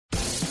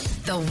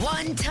The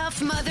One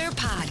Tough Mother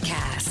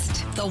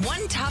podcast. The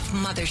One Tough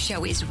Mother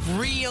show is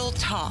real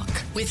talk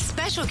with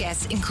special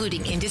guests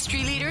including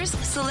industry leaders,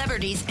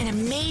 celebrities, and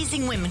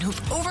amazing women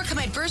who've overcome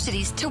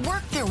adversities to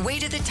work their way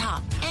to the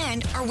top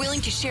and are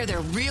willing to share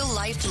their real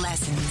life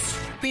lessons.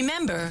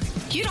 Remember,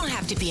 you don't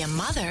have to be a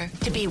mother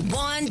to be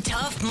one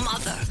tough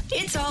mother.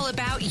 It's all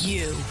about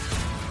you.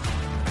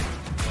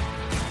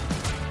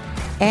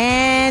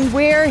 And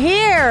we're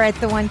here at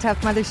the One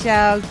Tough Mother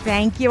Show.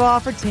 Thank you all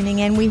for tuning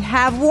in. We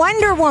have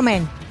Wonder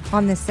Woman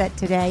on the set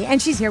today,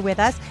 and she's here with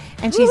us,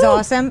 and she's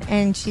awesome,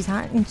 and she's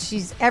hot, and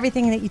she's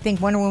everything that you think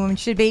Wonder Woman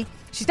should be.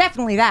 She's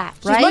definitely that,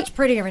 right? She's much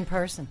prettier in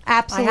person.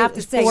 Absolutely. I have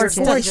to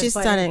say, she's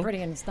stunning.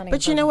 Pretty and stunning.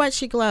 But you know what?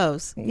 She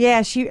glows.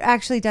 Yeah, she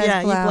actually does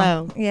glow. You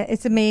glow. Yeah,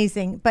 it's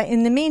amazing. But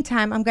in the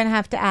meantime, I'm going to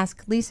have to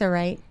ask Lisa,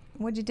 Wright,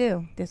 what'd you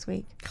do this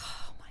week?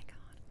 Oh, my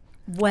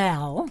God.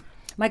 Well,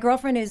 my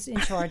girlfriend is in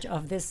charge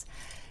of this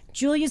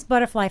Julia's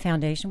Butterfly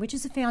Foundation, which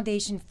is a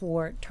foundation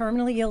for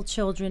terminally ill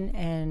children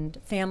and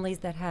families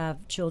that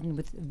have children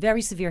with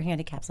very severe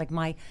handicaps. Like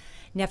my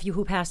nephew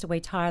who passed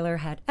away, Tyler,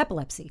 had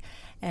epilepsy,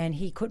 and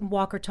he couldn't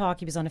walk or talk.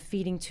 He was on a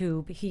feeding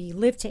tube. He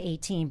lived to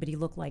 18, but he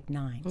looked like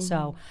 9. Mm-hmm.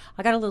 So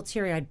I got a little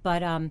teary-eyed.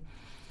 But,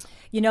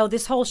 you know,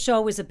 this whole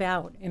show is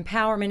about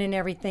empowerment and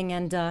everything,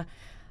 and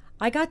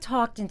I got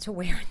talked into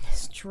wearing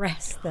this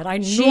dress that I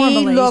normally...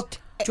 She looked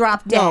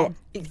drop dead. No,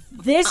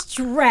 this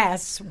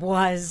dress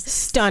was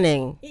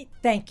stunning.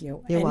 Thank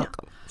you. You're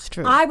welcome. It's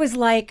true. I was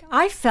like,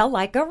 I felt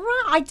like a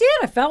rock. I did.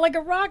 I felt like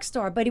a rock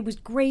star. But it was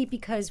great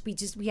because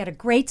we had a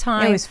great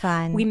time. It was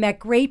fun. We met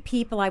great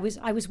people. I was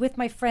with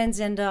my friends,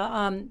 and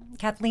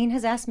Kathleen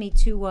has asked me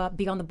to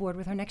be on the board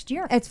with her next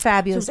year. It's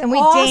fabulous, So and we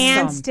awesome.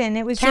 danced, and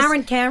it was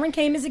Karen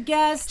came as a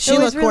guest. She it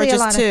was looked really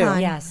gorgeous a lot too. of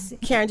fun. Yes.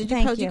 Karen, did you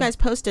Thank post? you. You guys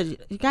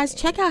posted. You guys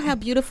check out how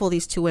beautiful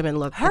these two women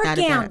look. Her at that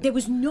gown. event. There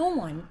was no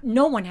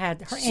one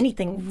had her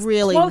anything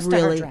Really, close to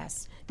her really-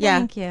 dress. Yeah.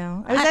 Thank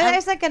you. It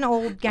was like an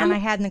old gown I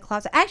had in the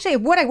closet. Actually,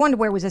 what I wanted to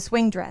wear was a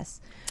swing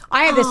dress.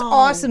 I had this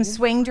awesome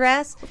swing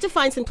dress. We'll have to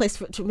find some place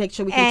to make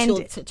sure we can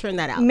turn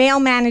that out. Mail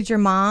manager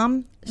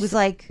mom was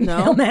like,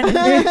 No.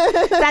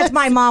 that's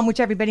my mom, which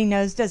everybody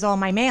knows does all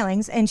my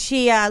mailings. And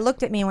she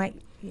looked at me and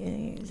went,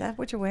 is that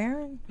what you're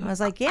wearing? I was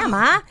like, yeah,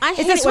 Ma. I hate It's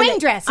a it when swing they-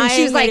 dress. And I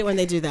she was hate like, it when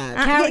they do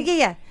that.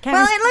 yeah.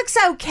 Well, it looks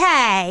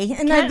okay.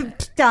 And I'm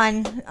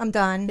done. I'm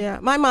done. Yeah,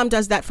 my mom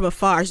does that from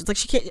afar. She's like,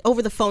 she can't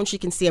over the phone. She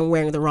can see I'm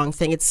wearing the wrong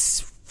thing. It's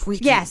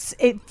freaky. Yes,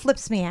 it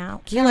flips me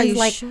out. Are you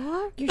like,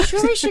 sure? You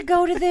sure we should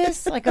go to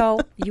this? I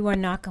go, you are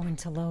not going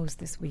to Lowe's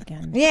this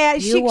weekend. Yeah,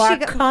 you are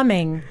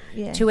coming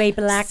to a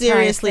black tie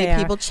Seriously, fair.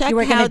 people, check you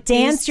are out gonna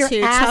dance these your two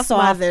ass tough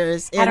off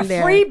mothers at in a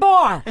there. free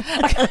bar.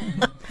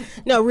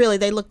 No, really,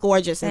 they look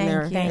gorgeous in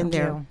there. Thank in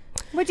there. you.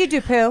 What'd you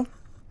do, Pooh?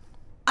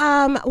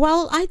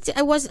 Well, I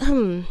was.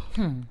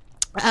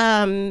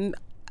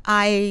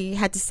 I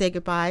had to say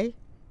goodbye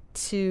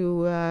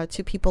to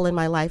people in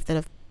my life that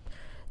have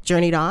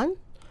journeyed on.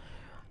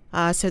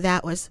 So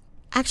that was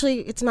actually,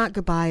 it's not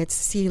goodbye. It's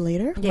see you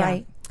later. Yeah.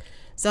 Right.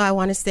 So I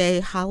want to say,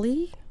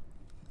 Holly,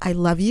 I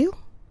love you,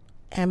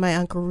 and my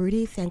Uncle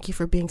Rudy, thank you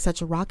for being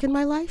such a rock in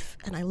my life,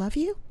 and I love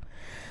you.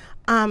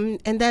 And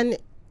then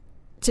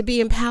to be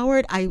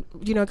empowered,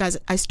 guys,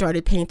 I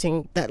started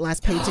painting that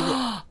last painting.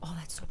 Oh,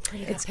 that's so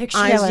pretty. It's picture.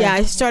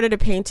 I started a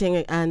painting,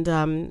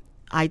 and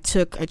I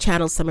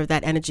channeled some of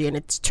that energy, and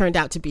it's turned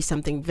out to be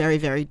something very,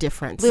 very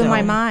different. Blew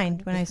my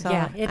mind when I saw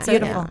it. It's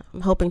beautiful.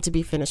 I'm hoping to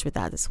be finished with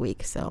that this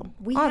week. So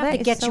We have that to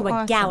is get so you a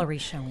awesome. gallery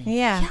showing.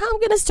 Yeah. I'm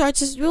gonna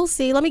start. We'll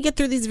see. Let me get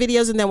through these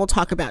videos, and then we'll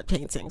talk about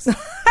paintings.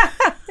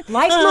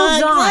 Life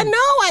moves on. I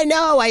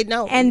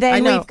know. And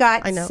then we've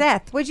got I know.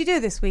 Seth. What'd you do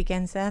this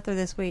weekend, Seth, or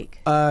this week?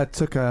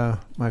 Took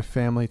my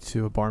family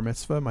to a bar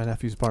mitzvah, my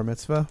nephew's bar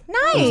mitzvah.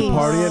 Nice. It was a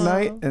party at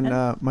night,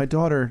 and my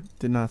daughter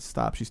did not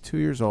stop. She's 2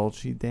 years old.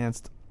 She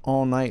danced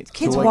all night.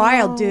 Kid's So,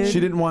 wild, dude. She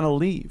didn't want to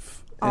leave.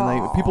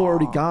 And people were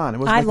already gone. It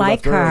wasn't I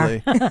like we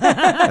like left her. early.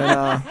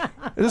 And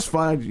it was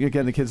fun.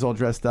 Again, the kids all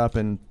dressed up,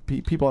 and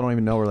people I don't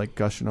even know were like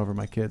gushing over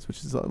my kids,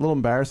 which is a little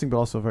embarrassing, but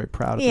also very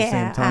proud at the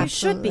same time. You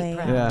should be Absolutely.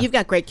 proud. Yeah. You've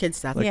got great kids,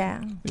 Seth.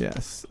 Yeah.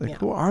 Yes. Like, Yeah.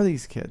 who are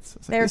these kids?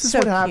 It's like, They're this is so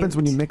what happens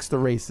cute. when you mix the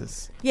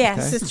races. Yes.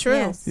 okay? This is true.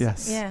 Yes.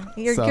 Yes.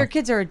 Yeah. So- Your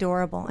kids are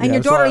adorable. And Yeah,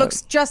 your so daughter I-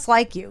 looks just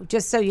like you,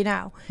 just so you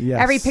know.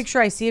 Yes. Every picture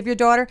I see of your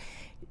daughter,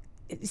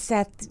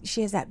 Seth,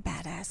 she has that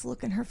badass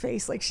look in her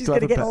face. Like she's Do I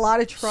going to have get a in a lot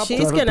of trouble. Do I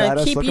She's have a gonna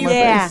badass keep look in you. my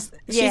Yeah. face?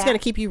 She's gonna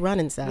keep you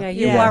running, Seth. Yeah,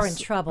 you Yes. are in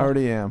trouble. I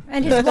already am.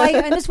 And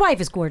his wife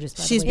is gorgeous.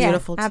 By She's the way.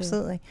 beautiful too.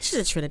 absolutely. She's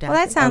a Trinidad. Well,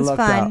 that I sounds lucked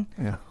fun. out.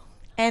 Yeah.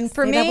 And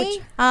for Say that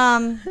me,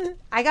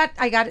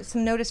 I got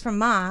some notice from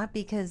Ma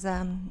because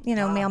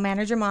mail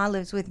manager Ma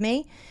lives with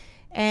me,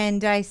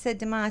 and I said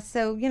to Ma,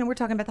 so we're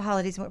talking about the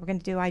holidays and what we're going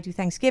to do. I do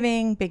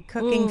Thanksgiving, big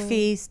cooking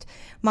feast.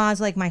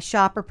 Ma's like my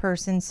shopper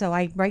person, so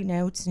I write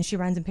notes and she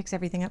runs and picks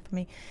everything up for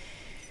me.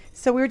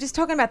 So we were just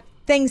talking about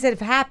things that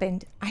have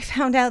happened. I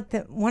found out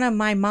that one of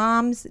my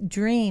mom's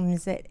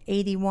dreams at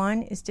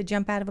 81 is to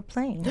jump out of a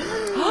plane.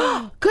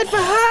 Good for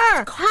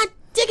her. God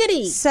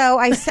Diggity. So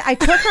I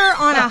took her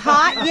on a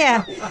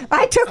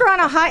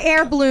hot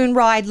air balloon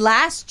ride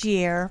last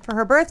year for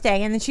her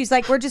birthday, and then she's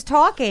like, we're just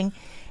talking,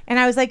 and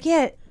I was like,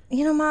 yeah,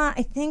 you know, Ma,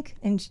 I think,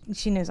 and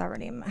she knows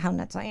already how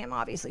nuts I am.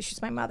 Obviously,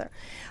 she's my mother.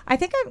 I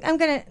think I'm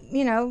gonna,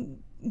 you know,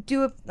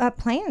 do a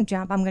plane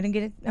jump. I'm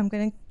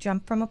gonna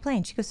jump from a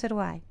plane. She goes, so do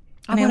I.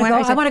 I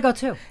want to go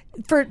too.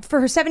 For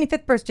her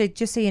 75th birthday,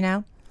 just so you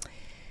know,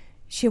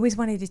 she always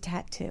wanted a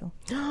tattoo.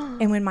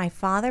 And when my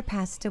father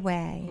passed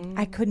away,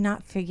 I could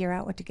not figure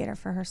out what to get her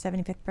for her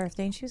 75th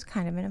birthday, and she was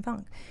kind of in a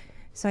funk.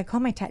 So I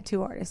called my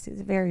tattoo artist,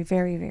 who's a very,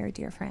 very, very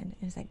dear friend. And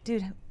he's like,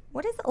 dude,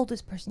 what is the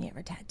oldest person you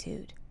ever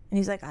tattooed? And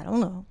he's like, I don't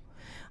know.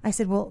 I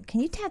said, well, can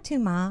you tattoo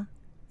Ma?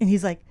 And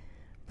he's like,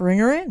 bring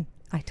her in.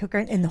 I took her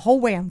in, and the whole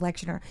way I'm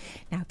lecturing her.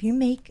 Now, if you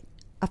make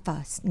a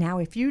fuss, now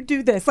if you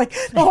do this, like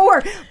the whole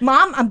word,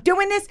 Mom, I'm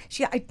doing this.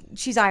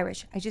 She's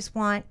Irish. I just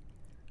want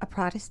a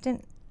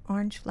Protestant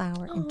orange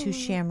flower and 2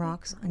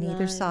 shamrocks on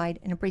either side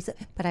and a bracelet.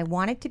 But I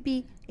want it to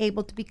be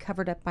able to be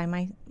covered up by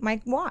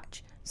my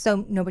watch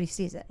so nobody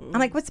sees it. I'm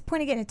like, what's the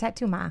point of getting a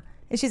tattoo, Ma?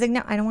 And she's like,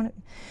 no, I don't want it.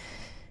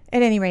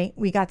 At any rate,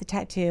 we got the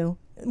tattoo.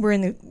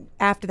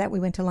 After that, we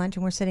went to lunch,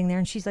 and we're sitting there,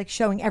 and she's like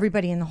showing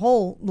everybody in the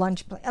whole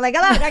lunch place, like,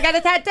 look, I got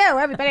a tattoo.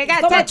 Everybody, I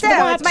got a tattoo.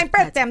 It's my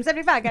birthday. I'm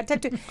 75. I got a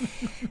tattoo.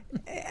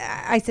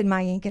 I said, Ma,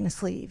 you ain't getting a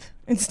sleeve.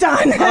 It's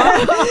done.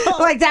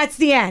 Like, that's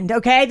the end,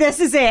 okay?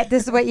 This is it.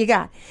 This is what you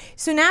got.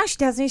 So now she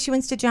tells me she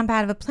wants to jump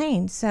out of a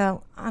plane,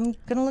 so I'm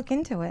going to look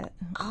into it.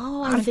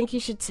 Oh, I think you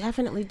should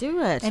definitely do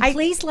it. And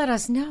please let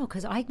us know,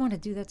 because I want to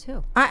do that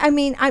too. I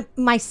mean,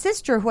 my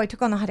sister, who I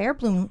took on the hot air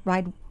balloon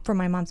ride for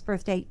my mom's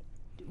birthday,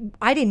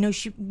 I didn't know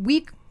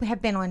we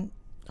have been on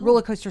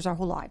roller coasters our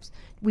whole lives.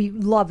 We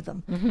love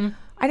them. Mm-hmm.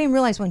 I didn't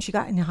realize when she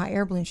got in a hot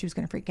air balloon, she was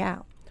going to freak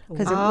out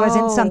because it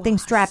wasn't something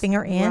strapping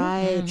her in.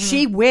 Right. Mm-hmm.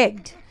 She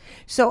wigged.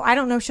 So I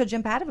don't know if she'll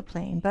jump out of a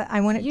plane, but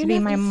I want it to be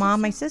my mom,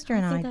 my sister,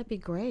 and I. I think that'd be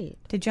great.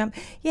 To jump.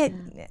 Yeah,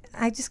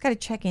 I just got to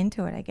check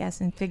into it, I guess,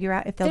 and figure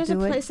out if they'll do it.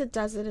 There's a place that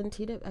does it in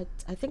Teterboro.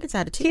 I think it's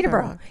out of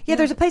Teterboro. Yeah,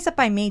 there's a place up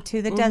by me,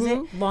 too, that does it.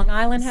 Long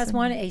Island has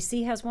one.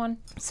 AC has one.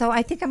 So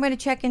I think I'm going to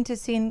check into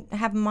seeing,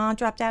 have Mom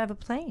dropped out of a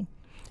plane.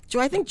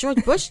 I think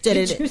George Bush did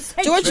it.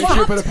 George Bush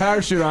put a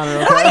parachute on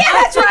her. Okay? Oh, yeah,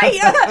 that's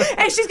right.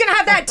 And she's going to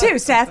have that too,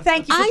 Seth.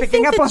 Thank you for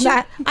picking up on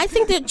that. I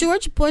think that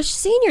George Bush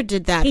Sr.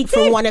 did that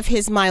for one of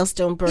his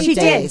milestone birthdays. She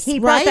did. He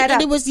brought that up.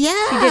 And it was, He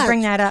did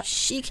bring that up.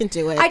 She can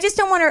do it. I just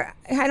don't want her,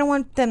 I don't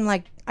want them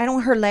I don't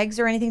want her legs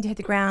or anything to hit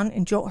the ground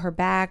and jolt her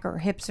back or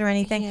hips or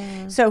anything.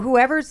 Yeah. So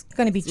whoever's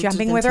going to be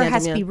jumping with her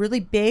has to be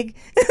really big.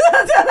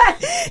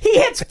 He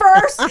hits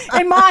first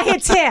and Ma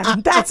hits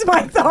him. That's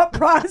my thought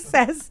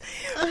process.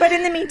 But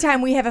in the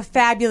meantime, we have a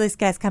fabulous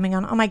guest coming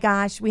on. Oh my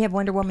gosh, we have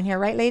Wonder Woman here,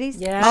 right, ladies?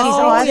 Yeah. She's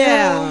awesome.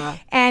 Yeah.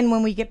 And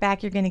when we get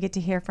back, you're going to get to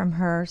hear from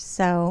her.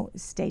 So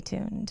stay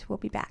tuned. We'll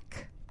be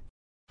back.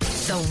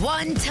 The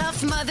One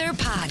Tough Mother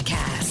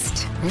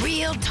podcast.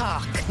 Real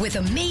talk with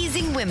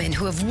amazing women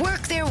who have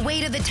worked their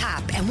way to the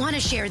top and want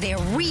to share their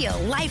real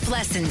life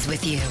lessons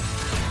with you.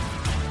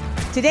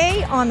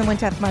 Today on the One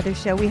Tough Mother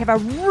show, we have a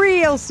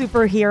real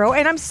superhero,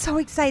 and I'm so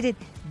excited.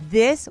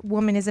 This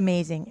woman is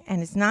amazing,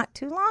 and it's not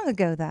too long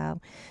ago,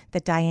 though,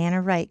 that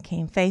Diana Wright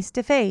came face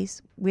to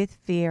face with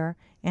fear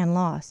and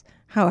loss.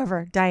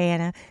 However,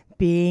 Diana,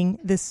 being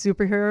the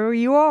superhero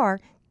you are,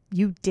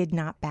 you did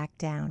not back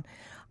down.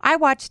 I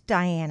watched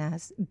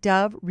Diana's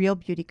Dove Real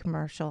Beauty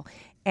commercial,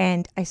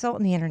 and I saw it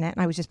on the internet,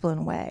 and I was just blown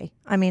away.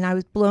 I mean, I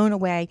was blown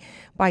away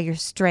by your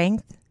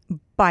strength,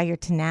 by your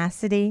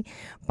tenacity,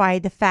 by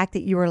the fact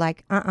that you were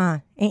like,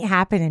 ain't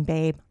happening,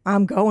 babe.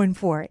 I'm going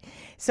for it.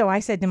 So I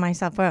said to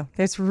myself, well,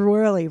 there's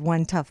really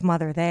one tough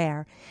mother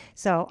there.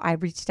 So I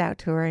reached out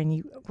to her, and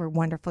you were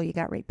wonderful. You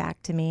got right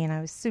back to me, and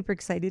I was super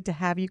excited to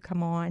have you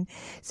come on.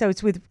 So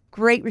it's with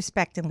great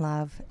respect and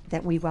love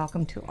that we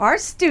welcome to our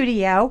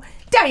studio,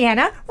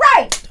 Diana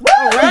Wright. Woo!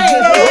 All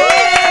right.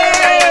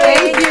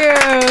 Thank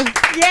you.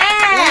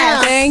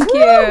 Yes. Thank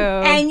you.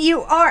 And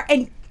you are,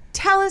 and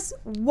tell us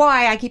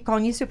why I keep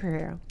calling you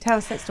superhero. Tell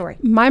us that story.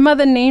 My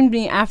mother named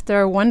me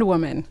after Wonder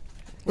Woman.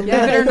 Believe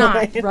it or not,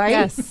 right?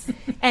 Yes.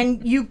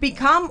 And you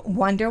become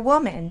Wonder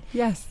Woman.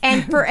 Yes.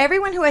 And for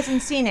everyone who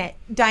hasn't seen it,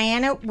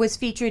 Diana was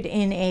featured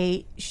in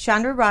a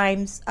Shonda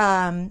Rhimes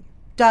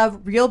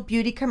Dove Real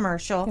Beauty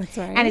commercial. That's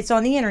right. And it's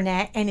on the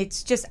internet, and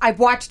it's just, I've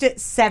watched it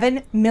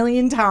 7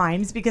 million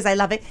times because I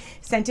love it.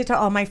 Sent it to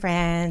all my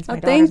friends, my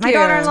daughters, thank my you.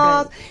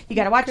 daughter-in-laws. You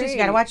got to watch this, you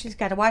Great. got to watch this, you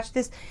got to watch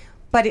this.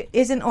 But it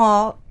isn't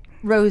all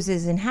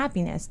roses and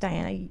happiness,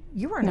 Diana.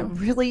 You were in a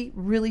really,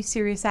 really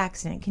serious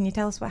accident. Can you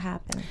tell us what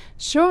happened?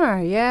 Sure,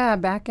 yeah.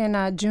 Back in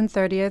June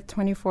 30th,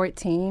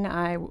 2014,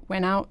 I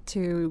went out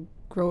to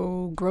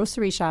go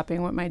grocery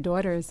shopping with my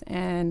daughters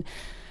and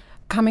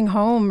coming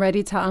home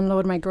ready to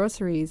unload my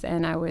groceries,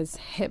 and I was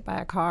hit by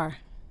a car.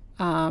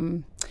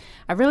 I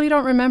really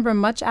don't remember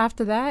much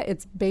after that.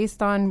 It's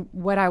based on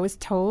what I was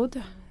told.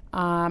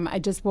 I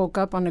just woke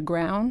up on the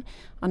ground,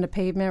 on the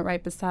pavement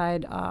right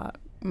beside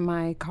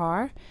my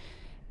car,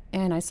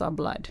 and I saw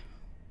blood.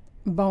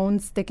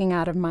 bones sticking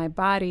out of my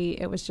body.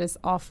 It was just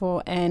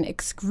awful and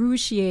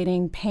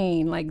excruciating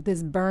pain, like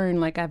this burn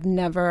like I've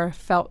never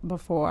felt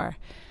before.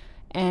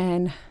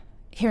 And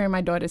hearing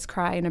my daughters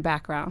cry in the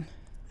background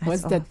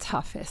was the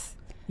toughest.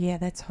 Yeah,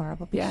 that's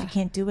horrible because Yeah. you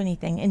can't do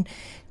anything. And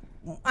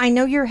I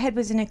know your head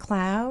was in a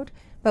cloud,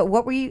 but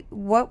what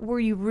were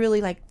you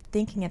really like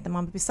thinking at the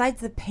moment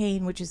besides the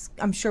pain, which is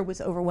I'm sure was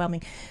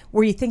overwhelming?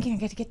 Were you thinking I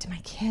got to get to my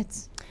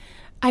kids?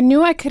 I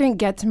knew I couldn't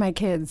get to my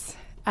kids.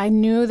 I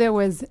knew there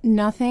was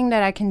nothing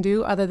that I can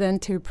do other than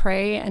to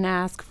pray and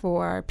ask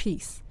for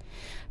peace.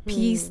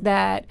 Peace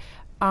that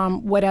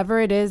whatever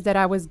it is that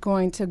I was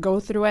going to go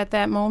through at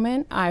that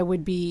moment, I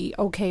would be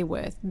okay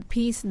with.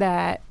 Peace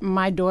that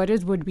my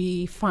daughters would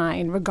be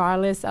fine,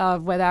 regardless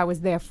of whether I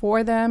was there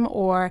for them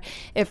or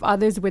if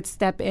others would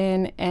step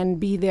in and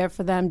be there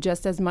for them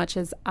just as much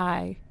as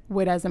I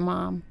would as a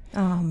mom.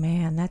 Oh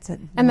man, that's a.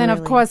 And then, of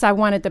really- course, I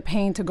wanted the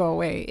pain to go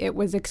away. It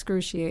was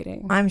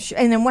excruciating. I'm sure.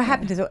 And then what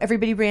happened? So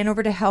everybody ran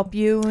over to help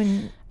you,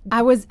 and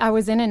I was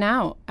in and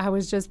out. I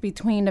was just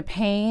between the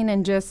pain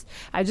and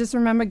I just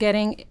remember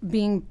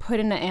being put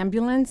in the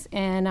ambulance,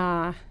 and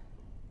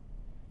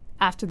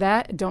after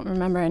that, I don't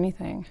remember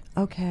anything.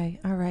 okay,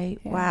 all right,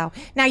 wow.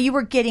 Now you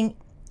were getting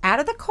out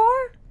of the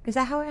car. Is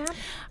that how it happened?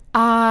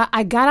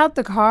 I got out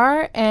the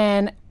car,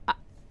 and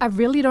I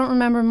really don't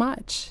remember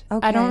much. I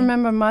Okay. don't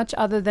remember much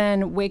other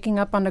than waking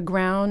up on the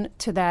ground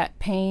to that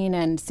pain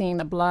and seeing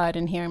the blood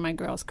and hearing my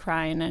girls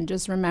crying and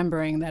just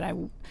remembering that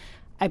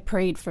I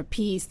prayed for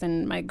peace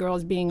and my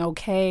girls being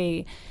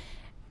okay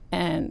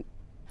and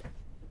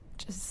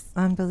just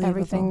Unbelievable.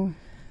 everything.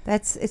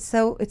 It's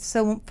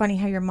so funny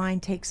how your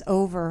mind takes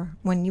over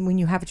when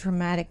you have a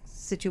traumatic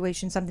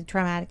situation, something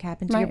traumatic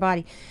happened to your Right.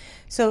 body.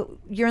 So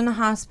you're in the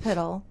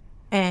hospital,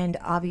 and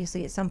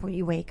obviously at some point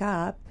you wake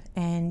up,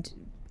 and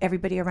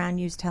everybody around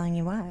you is telling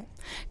you what?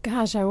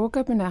 Gosh, I woke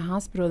up in the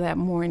hospital that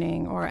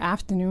morning or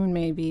afternoon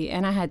maybe,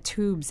 and I had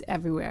tubes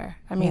everywhere.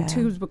 I mean, Yeah.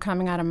 tubes were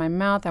coming out of my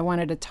mouth. I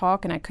wanted to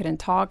talk, and I couldn't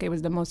talk. It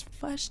was the most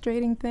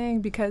frustrating thing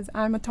because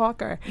I'm a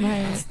talker.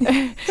 Right.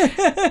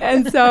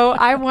 And so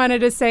I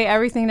wanted to say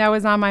everything that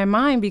was on my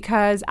mind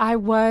because I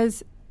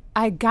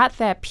got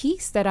that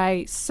peace that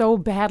I so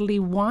badly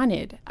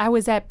wanted. I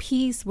was at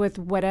peace with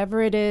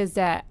whatever it is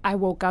that I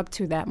woke up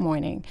to that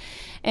morning.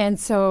 And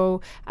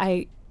so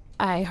I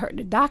heard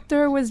the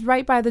doctor was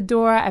right by the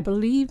door. I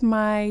believe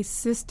my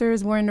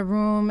sisters were in the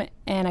room,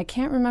 and I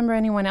can't remember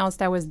anyone else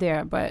that was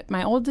there. But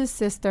my oldest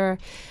sister,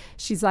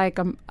 she's like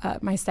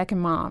my second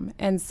mom.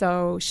 And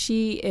so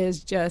she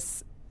is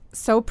just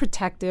so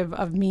protective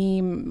of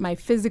me, my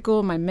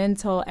physical, my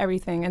mental,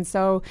 everything. And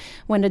so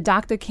when the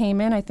doctor came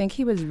in, I think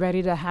he was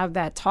ready to have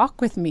that talk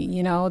with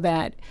me,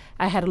 that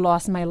I had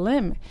lost my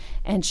limb.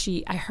 And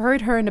I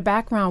heard her in the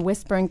background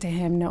whispering to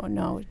him,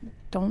 no,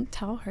 don't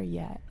tell her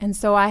yet. And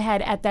so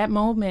at that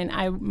moment,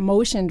 I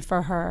motioned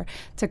for her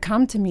to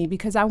come to me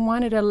because I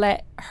wanted to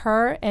let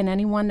her and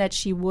anyone that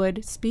she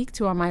would speak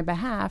to on my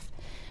behalf,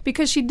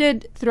 because she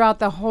did throughout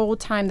the whole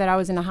time that I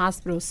was in the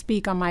hospital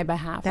speak on my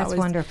behalf. That's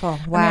wonderful.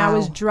 I mean, I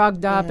was Wow.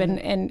 drugged up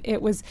and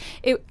it was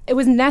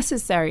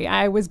necessary.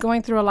 I was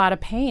going through a lot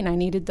of pain. I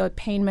needed the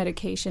pain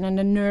medication and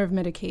the nerve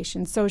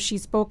medication. So she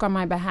spoke on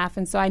my behalf.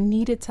 And so I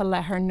needed to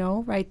let her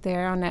know right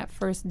there on that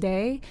first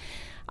day.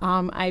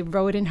 I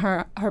wrote in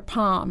her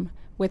palm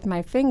with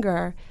my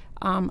finger,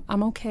 I'm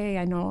okay.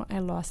 I know I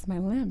lost my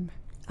limb.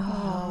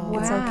 Oh,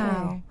 It's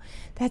wow. okay.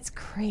 That's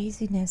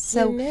craziness.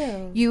 So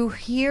knew. you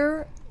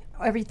hear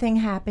everything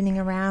happening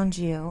around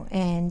you,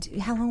 and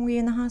how long were you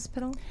in the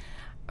hospital?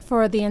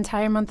 For the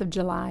entire month of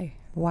July.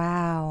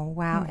 Wow.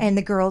 Mm-hmm. And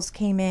the girls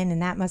came in,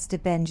 and that must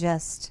have been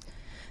just...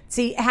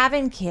 See,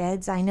 having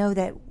kids, I know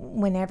that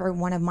whenever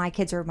one of my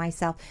kids or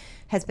myself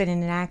has been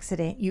in an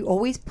accident, you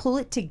always pull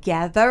it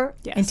together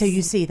Yes. until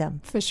you see them.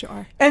 For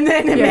sure. And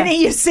then the Yeah. minute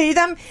you see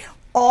them,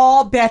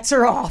 all bets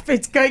are off.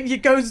 It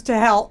goes to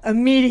hell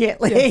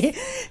immediately.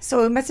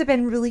 So it must have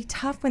been really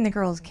tough when the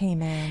girls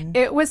came in.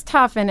 It was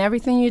tough, and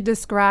everything you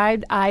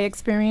described, I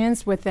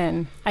experienced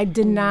within. I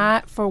did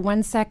not for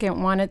 1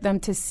 second wanted them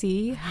to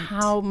see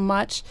how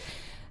much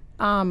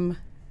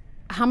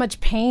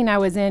pain I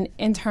was in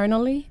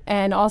internally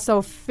and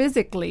also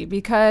physically,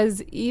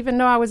 because even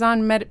though I was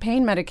on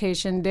pain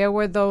medication, there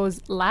were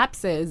those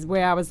lapses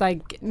where I was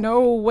like,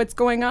 no, what's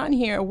going on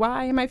here?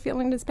 Why am I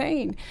feeling this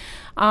pain?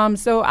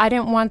 So I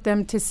didn't want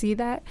them to see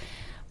that.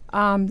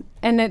 And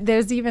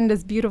there's even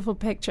this beautiful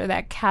picture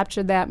that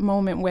captured that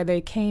moment where they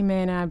came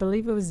in, and I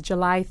believe it was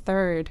July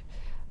 3rd.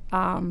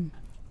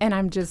 And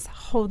I'm just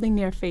holding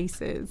their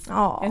faces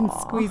and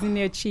squeezing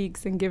their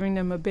cheeks and giving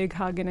them a big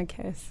hug and a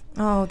kiss.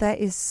 Oh, that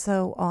is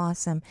so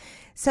awesome.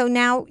 So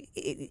now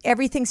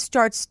everything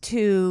starts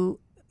to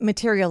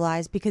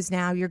materialize because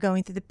now you're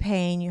going through the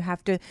pain. You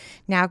have to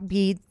now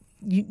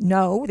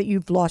know that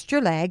you've lost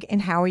your leg,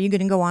 and how are you going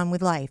to go on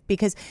with life?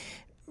 Because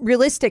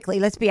realistically,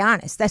 let's be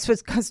honest, that's what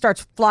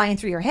starts flying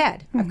through your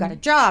head. I've got a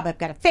job. I've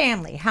got a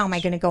family. How am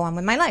I going to go on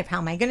with my life? How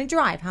am I going to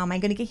drive? How am I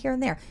going to get here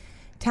and there?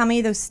 Tell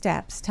me those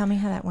steps. Tell me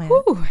how that went.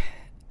 Ooh.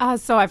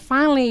 So I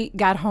finally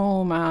got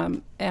home,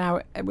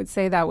 and I would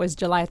say that was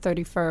July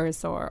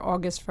 31st or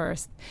August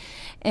 1st.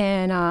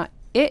 And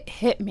it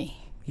hit me.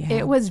 Yeah.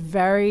 It was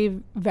very,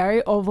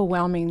 very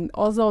overwhelming,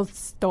 all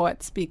those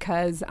thoughts,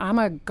 because I'm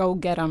a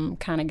go-get-'em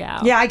kind of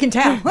gal. Yeah, I can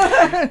tell.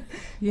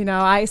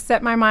 I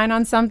set my mind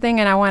on something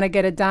and I want to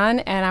get it done,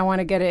 and I want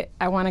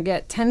to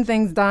get 10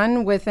 things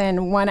done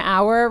within 1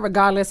 hour,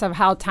 regardless of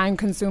how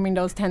time-consuming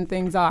those 10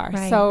 things are.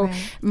 Right.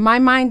 My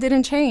mind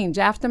didn't change.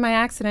 After my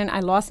accident,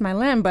 I lost my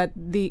limb, but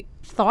the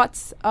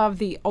thoughts of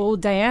the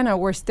old Diana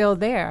were still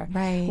there,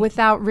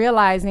 without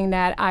realizing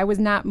that I was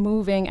not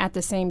moving at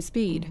the same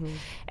speed. Mm-hmm.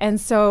 And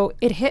so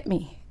it hit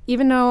me.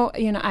 Even though,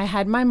 I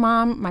had my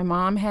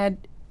mom had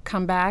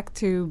come back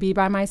to be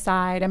by my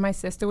side, and my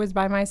sister was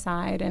by my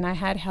side, and I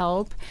had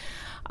help.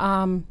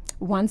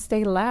 Once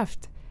they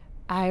left,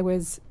 I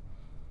was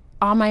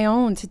on my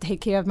own to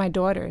take care of my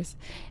daughters.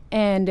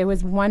 And there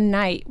was one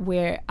night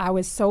where I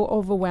was so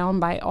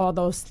overwhelmed by all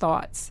those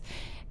thoughts.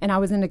 And I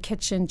was in the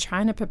kitchen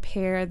trying to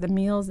prepare the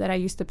meals that I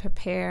used to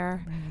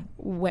prepare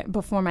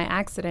before my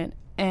accident.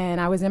 And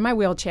I was in my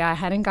wheelchair. I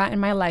hadn't gotten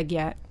my leg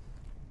yet.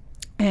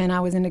 And I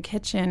was in the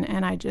kitchen,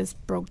 and I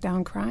just broke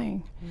down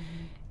crying.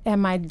 Mm-hmm.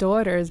 And my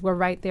daughters were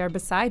right there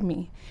beside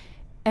me.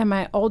 And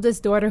my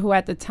oldest daughter, who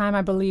at the time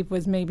I believe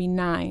was maybe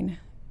 9,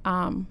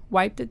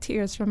 wiped the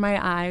tears from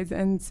my eyes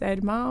and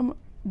said, "Mom,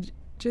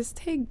 just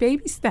take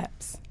baby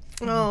steps."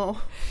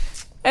 Oh.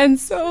 And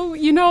so,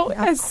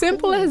 as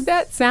simple as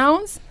that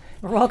sounds,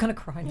 we're all going to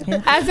cry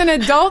now. As an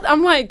adult,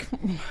 I'm like,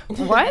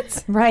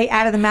 what? Right,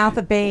 out of the mouth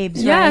of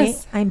babes,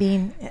 yes. Right? I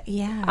mean,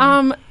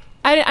 yeah.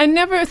 I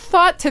never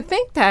thought to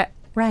think that.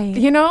 Right.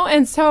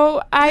 And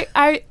so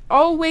I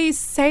always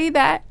say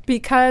that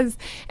because,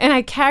 and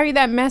I carry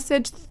that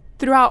message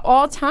throughout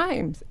all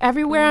times,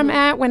 everywhere I'm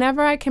at,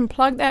 whenever I can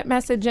plug that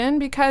message in,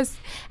 because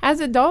as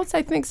adults,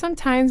 I think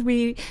sometimes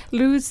we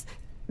lose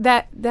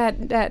that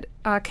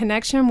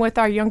connection with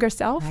our younger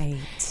self.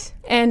 Right.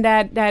 And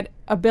that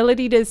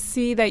ability to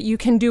see that you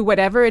can do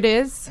whatever it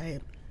is,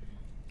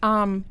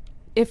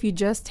 if you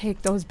just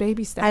take those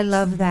baby steps. I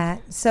love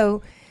that.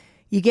 So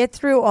you get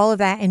through all of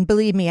that, and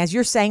believe me, as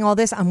you're saying all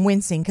this, I'm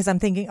wincing because I'm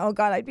thinking, oh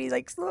God, I'd be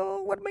like,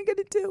 oh, what am I going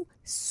to do?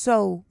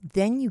 So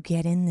then you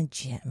get in the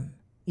gym.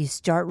 You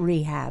start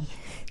rehab.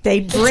 They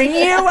bring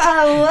you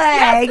a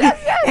leg,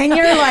 and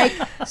you're like,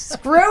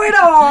 screw it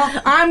all.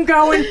 I'm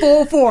going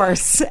full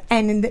force.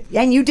 And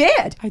you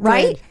did,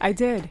 right? I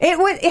did.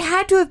 It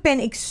had to have been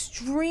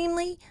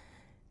extremely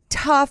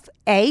tough,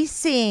 A,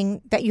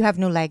 seeing that you have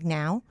no leg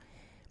now,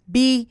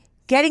 B,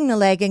 getting the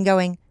leg and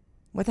going,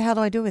 what the hell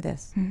do I do with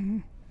this? Mm-hmm.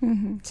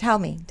 Mm-hmm. Tell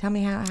me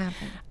how it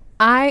happened.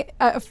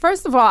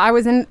 First of all,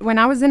 when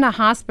I was in the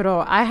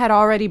hospital, I had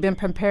already been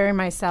preparing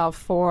myself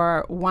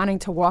for wanting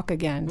to walk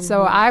again. Mm-hmm.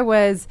 So I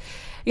was,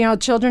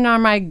 children are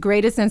my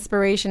greatest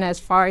inspiration as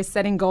far as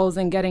setting goals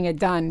and getting it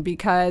done,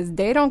 because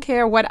they don't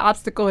care what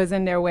obstacle is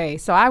in their way.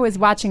 So I was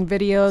watching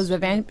videos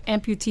of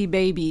amputee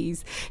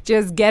babies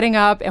just getting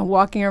up and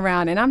walking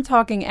around. And I'm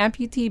talking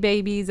amputee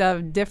babies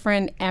of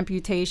different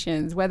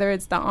amputations, whether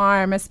it's the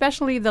arm,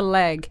 especially the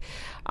leg.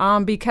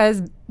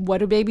 Because what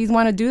do babies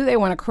want to do? They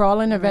want to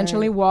crawl and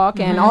eventually walk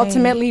and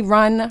ultimately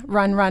run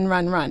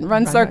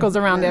circles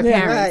around their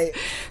parents. Right.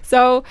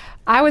 So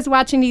I was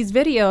watching these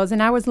videos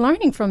and I was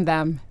learning from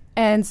them.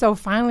 And so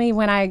finally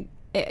when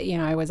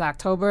it was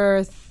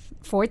October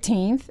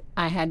 14th,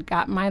 I had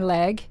got my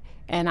leg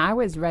and I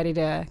was ready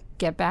to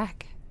get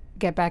back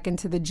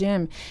into the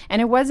gym.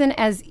 And it wasn't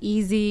as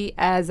easy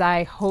as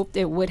I hoped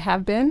it would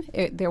have been.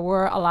 There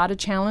were a lot of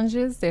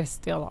challenges. There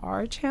still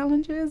are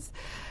challenges.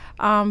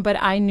 But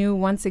I knew,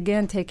 once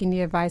again, taking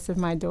the advice of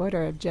my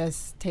daughter, of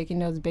just taking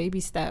those baby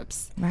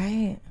steps.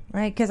 Right.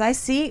 Because I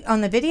see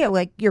on the video,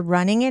 like, you're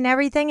running and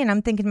everything, and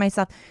I'm thinking to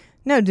myself,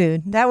 no,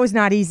 dude, that was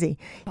not easy.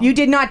 You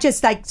did not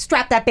just, like,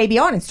 strap that baby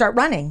on and start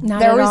running.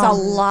 There was a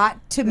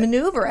lot to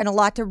maneuver and a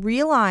lot to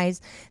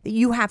realize that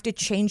you have to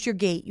change your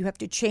gait. You have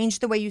to change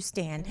the way you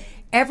stand.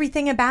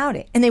 Everything about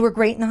it. And they were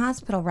great in the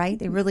hospital, right?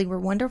 They really were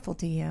wonderful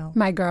to you.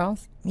 My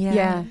girls.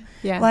 Yeah.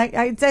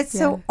 Like, that's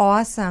so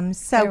awesome.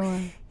 So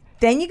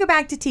then you go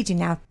back to teaching.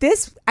 Now,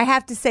 this, I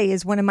have to say,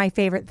 is one of my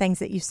favorite things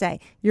that you say.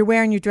 You're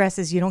wearing your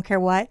dresses, you don't care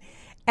what.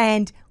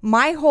 And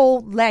my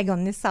whole leg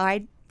on this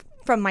side,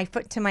 from my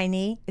foot to my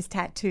knee, is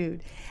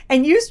tattooed.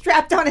 And you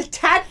strapped on a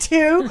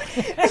tattoo leg.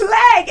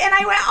 And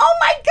I went, oh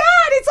my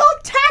God, it's all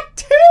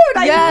tattooed.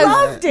 I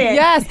loved it.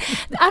 Yes.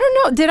 I don't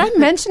know. Did I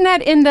mention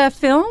that in the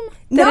film?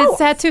 That it's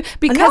tattooed?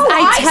 Because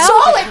I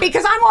saw it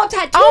because I'm all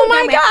tattooed. Oh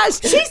my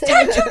gosh. She's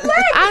tattooed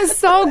legs. I'm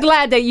so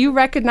glad that you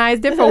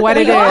recognized it for what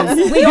it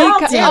is. We all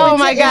did. Oh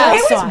my gosh.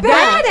 It was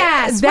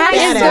badass.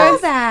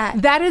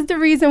 That is the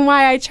reason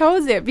why I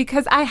chose it,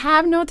 because I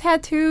have no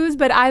tattoos,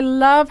 but I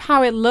love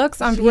how it looks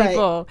on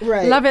people.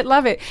 Right.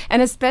 Love it.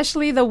 And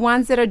especially the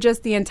ones that are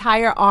just the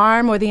entire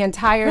arm or the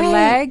entire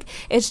leg.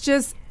 It's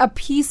just a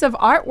piece of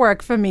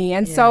artwork for me.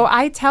 And so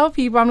I tell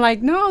people, I'm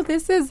like, no,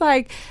 this is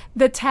like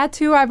the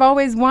tattoo I've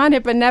always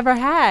wanted but never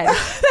had.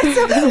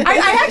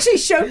 I actually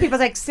showed people,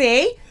 like,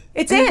 see,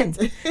 It's in.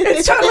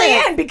 It's totally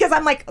in because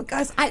I'm like,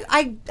 guys,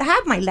 I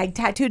have my leg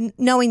tattooed,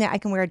 knowing that I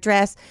can wear a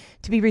dress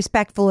to be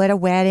respectful at a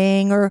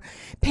wedding, or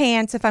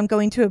pants if I'm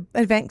going to an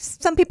event.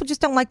 Some people just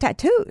don't like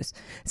tattoos.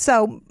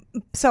 So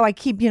I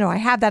keep, I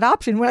have that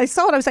option. When I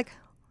saw it, I was like,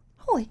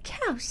 holy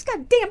cow, she's got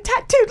a damn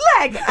tattooed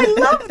leg. I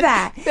love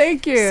that.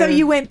 Thank you. So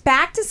you went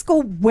back to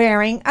school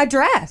wearing a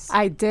dress.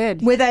 I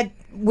did. With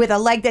a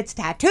leg that's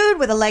tattooed,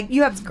 with a leg.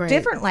 You have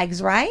different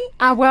legs, right?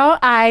 Well,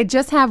 I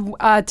just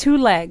have 2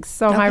 legs.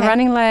 So my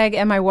running leg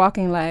and my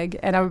walking leg.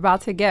 And I'm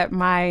about to get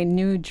my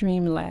new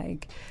dream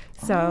leg.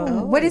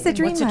 So what is a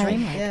dream What's leg? a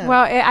dream leg? Yeah.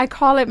 Well, I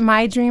call it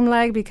my dream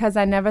leg because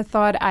I never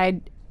thought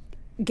I'd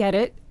get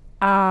it.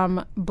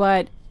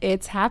 But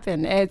it's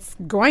happened. It's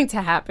going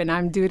to happen.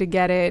 I'm due to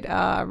get it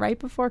right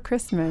before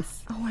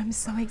Christmas. Oh, I'm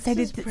so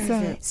excited.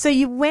 present. So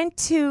you went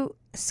to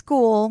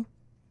school,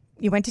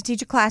 you went to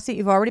teach a class that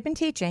you've already been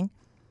teaching,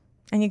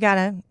 and you got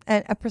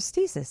a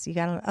prosthesis. You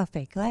got a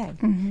fake leg.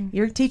 Mm-hmm.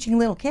 You're teaching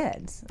little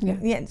kids. Yeah.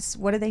 Yes.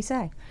 What did they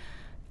say?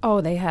 Oh,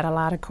 they had a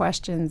lot of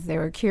questions. They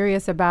were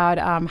curious about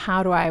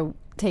how do I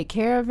take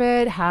care of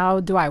it? How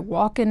do I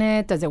walk in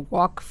it? Does it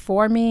walk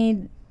for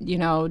me?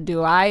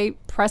 Do I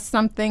press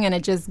something and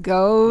it just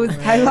goes?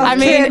 I love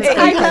kids.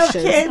 I love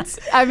kids.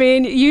 I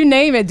mean, you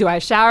name it. Do I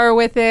shower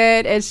with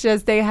it? It's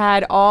just they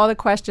had all the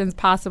questions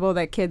possible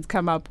that kids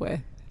come up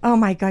with. Oh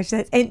my gosh.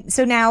 And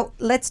so now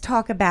let's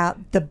talk about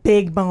the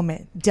big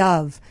moment,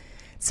 Dove.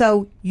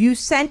 So you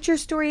sent your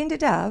story into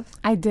Dove.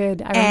 I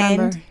did. I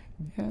remember.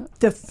 And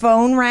the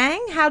phone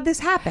rang. How'd this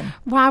happen?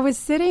 Well, I was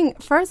sitting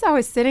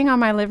on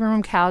my living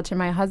room couch, and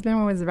my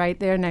husband was right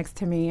there next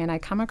to me, and I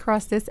come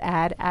across this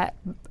ad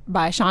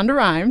by Shonda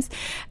Rhimes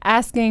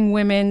asking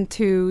women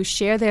to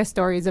share their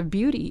stories of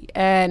beauty.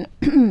 And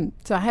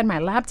so I had my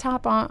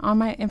laptop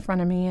in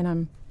front of me,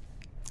 and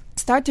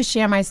start to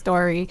share my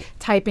story,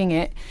 typing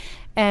it,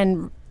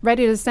 and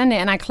ready to send it,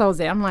 and I close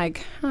it. I'm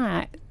like,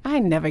 I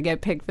never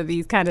get picked for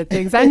these kind of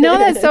things. I know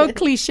that's so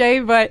cliche,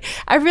 but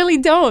I really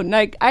don't.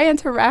 Like, I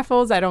enter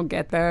raffles, I don't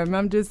get them.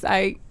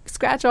 I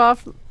scratch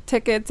off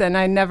tickets, and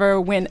I never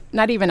win,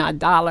 not even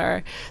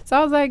 $1. So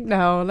I was like,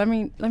 no, let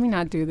me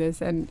not do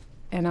this. And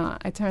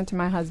I turned to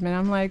my husband.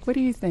 I'm like, what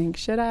do you think?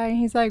 Should I? And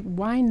he's like,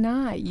 why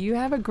not? You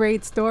have a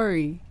great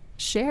story.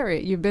 Share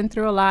it. You've been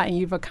through a lot and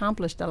you've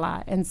accomplished a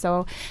lot. And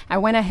so I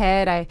went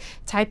ahead, I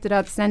typed it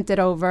up, sent it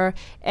over,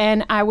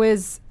 and I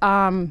was,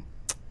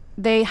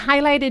 they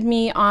highlighted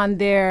me on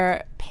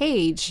their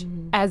page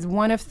as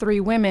one of 3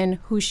 women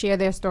who share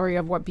their story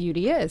of what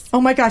beauty is.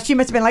 Oh my gosh, you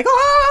must have been like,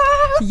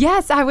 ah!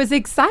 Yes, I was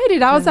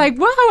excited. I was like,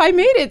 wow, I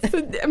made it.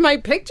 So my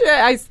picture,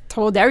 I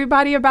told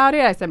everybody about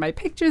it. I said, my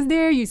picture's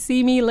there. You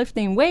see me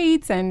lifting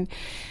weights. And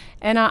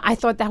I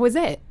thought that was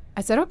it.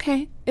 I said,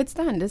 okay, it's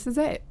done. This is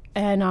it.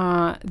 And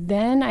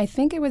then I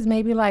think it was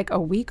maybe like a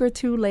week or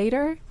 2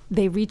 later,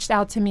 they reached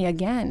out to me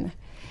again.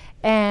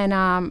 And,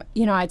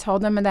 I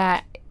told them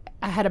that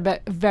I had a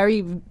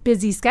very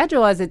busy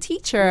schedule as a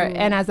teacher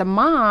and as a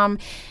mom.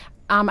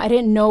 I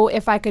didn't know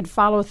if I could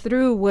follow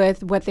through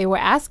with what they were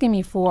asking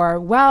me for.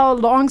 Well,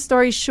 long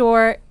story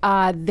short,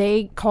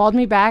 they called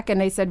me back and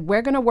they said,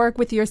 we're going to work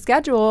with your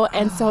schedule.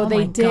 And so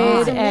they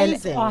did.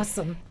 And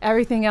awesome.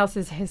 Everything else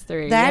is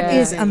history. That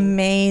is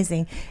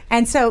amazing.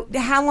 And so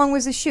how long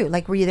was the shoot?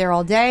 Like, were you there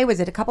all day? Was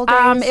it a couple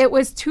days? It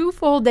was 2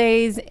 full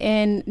days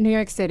in New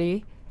York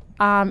City.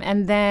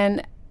 And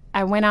then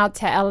I went out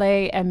to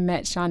LA and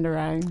met Shonda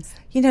Rhimes.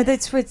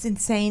 That's what's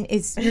insane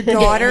is your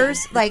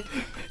daughters, like,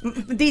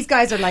 these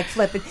guys are like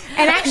flipping.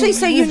 And actually,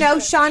 so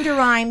Shonda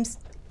Rhimes'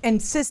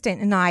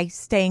 assistant and I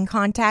stay in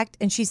contact,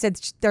 and she said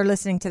they're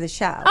listening to the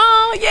show.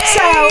 Oh, yay!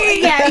 So,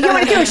 yeah, you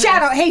want to do a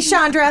shout out. Hey,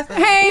 Chandra.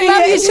 Hey,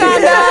 love you,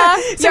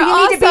 Shonda. So You're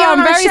you need to be on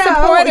our very show.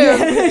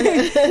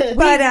 Supportive.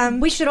 But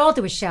we should all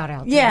do a shout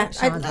out. Yeah,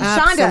 Shonda.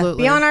 Shonda,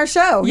 Absolutely. be on our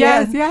show.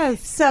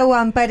 Yes.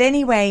 So, but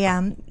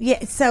anyway,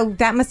 so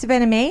that must have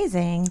been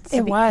amazing.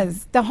 It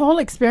was. The whole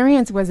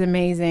experience was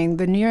amazing.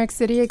 The New York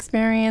City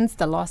experience,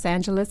 the Los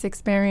Angeles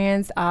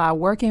experience,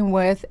 working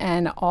with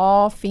an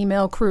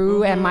all-female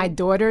crew and my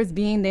daughters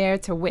being there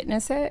to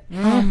witness it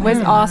was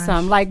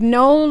awesome. Like,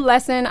 no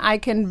lesson I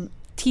can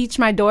teach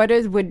my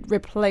daughters would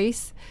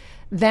replace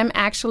them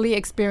actually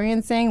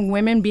experiencing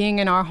women being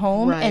in our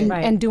home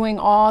and doing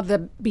all the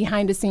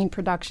behind-the-scene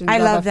productions I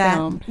of love a that.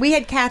 film. We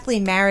had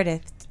Kathleen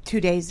Meredith 2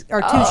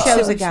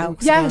 shows ago.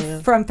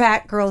 Yes. From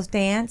Fat Girls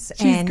Dance.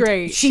 She's and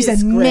great. She's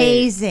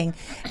amazing.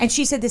 And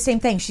she said the same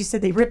thing. She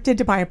said they ripped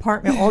into my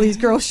apartment. All these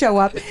girls show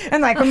up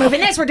and like, we're moving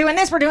this, we're doing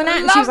this, we're doing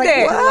that. And she was Loved like,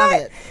 it. what? Love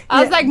it.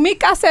 I was like, mi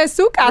casa es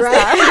su casa.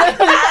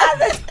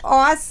 That's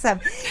awesome.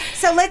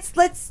 So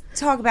let's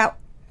talk about,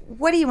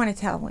 what do you want to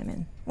tell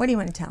women? What do you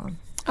want to tell them?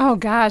 Oh,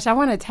 gosh, I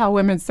want to tell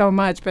women so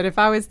much. But if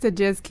I was to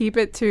just keep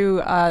it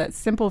to a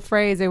simple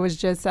phrase, it was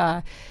just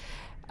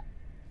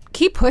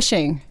keep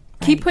pushing.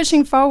 Keep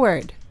pushing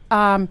forward.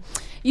 No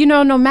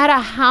matter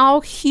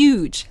how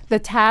huge the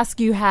task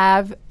you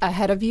have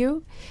ahead of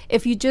you,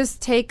 if you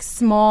just take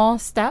small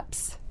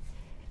steps,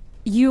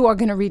 you are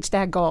going to reach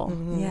that goal.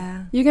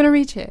 Yeah. You're going to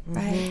reach it.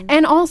 Right.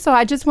 And also,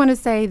 I just want to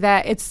say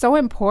that it's so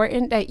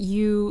important that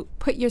you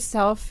put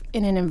yourself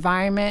in an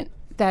environment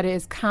that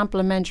is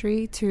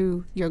complementary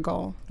to your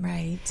goal.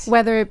 Right.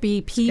 Whether it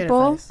be Good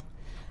people, advice.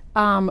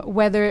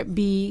 whether it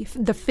be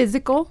the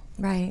physical,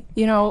 Right.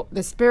 you know,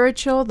 the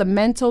spiritual, the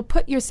mental,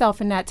 put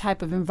yourself in that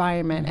type of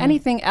environment.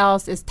 Anything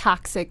else is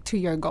toxic to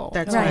your goal.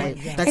 That's Right.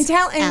 right. That's and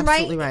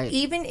absolutely right.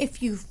 even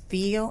if you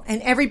feel,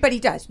 and everybody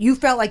does, you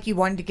felt like you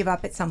wanted to give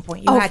up at some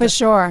point. You Oh, had for to.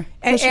 sure.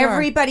 For sure.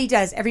 Everybody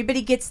does.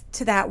 Everybody gets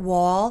to that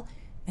wall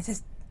and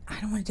says, I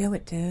don't want to do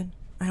it, dude.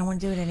 I don't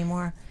want to do it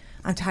anymore.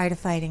 I'm tired of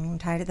fighting. I'm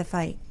tired of the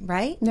fight.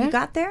 Right? Yeah. You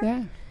got there?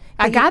 Yeah.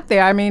 I got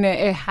there. I mean,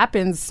 it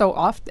happens so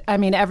often. I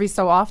mean, every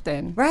so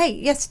often. Right.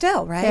 Yeah,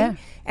 still, right? Yeah.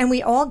 And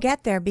we all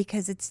get there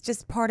because it's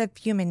just part of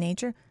human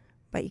nature,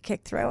 but you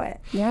kick through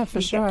it. Yeah,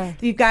 for sure.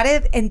 You got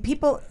to, and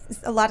people,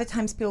 a lot of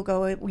times people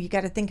go, well, you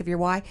got to think of your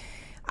why.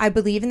 I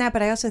believe in that,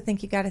 but I also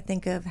think you got to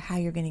think of how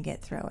you're going to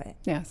get through it.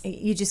 Yes.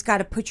 You just got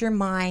to put your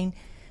mind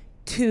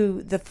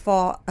to the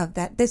thought of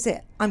that. This is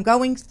it. I'm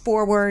going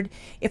forward.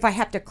 If I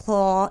have to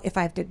claw, if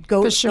I have to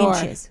go For sure.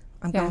 inches,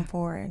 I'm going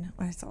forward.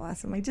 Oh, that's so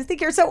awesome. I just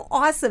think you're so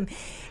awesome.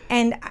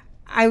 And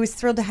I was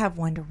thrilled to have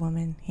Wonder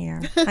Woman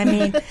here. I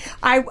mean,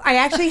 I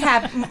actually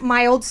have,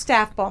 my old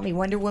staff bought me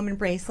Wonder Woman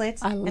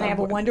bracelets. And I have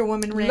a Wonder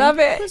Woman ring. Love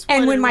it.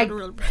 And when my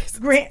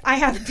I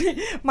have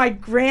my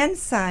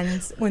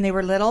grandsons, when they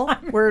were little,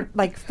 were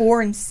like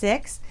 4 and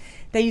 6,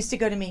 they used to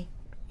go to me,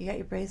 you got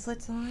your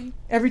bracelets on?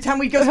 Every time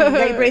we go, you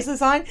got your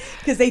bracelets on?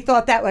 Because they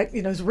thought that, like,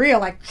 you know, was real.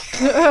 Like,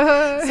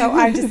 so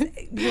I just,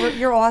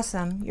 you're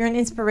awesome. You're an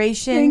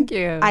inspiration. Thank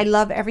you. I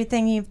love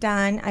everything you've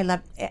done. I love,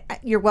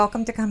 you're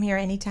welcome to come here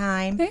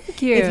anytime.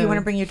 Thank you. If you want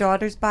to bring your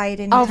daughters by at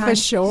any time. Oh, for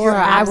sure. You're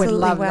I would absolutely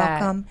love that.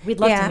 welcome. We'd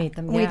love to meet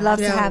them, We'd yeah. love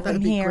to Yeah, have that'd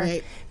them be here.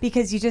 great.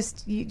 Because you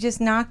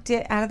just knocked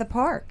it out of the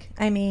park.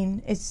 I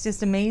mean, it's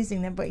just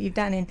amazing that what you've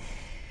done. And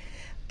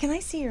can I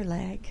see your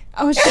leg?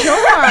 Oh, sure.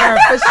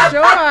 For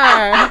sure.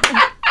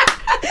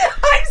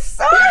 I'm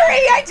sorry.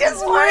 I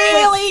just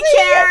really,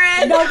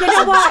 Karen. No, you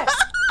know what?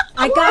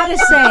 I gotta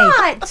say,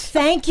 hot.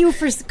 thank you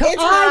for.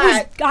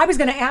 hot. I was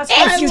gonna ask you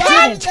It's if you Dude,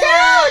 didn't. and it's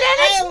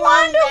I love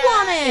Wonder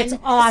that. Woman. It's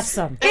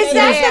awesome. Is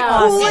that the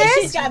awesome. coolest?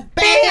 She's got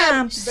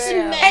Bam.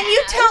 smash. And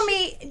you tell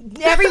me,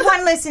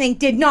 everyone listening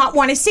did not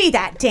want to see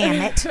that.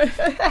 Damn it,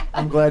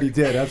 I'm glad he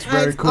did. That's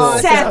very That's cool.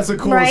 awesome. That's the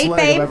coolest right, leg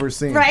babe? I've ever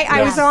seen. Right,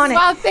 I was Yes. on it.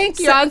 Well, thank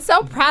you. I'm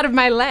so proud of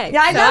my leg.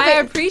 Yeah, I love I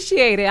it.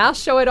 appreciate it. I'll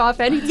show it off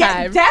anytime.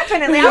 Yeah,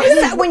 definitely. I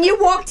was when you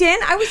walked in,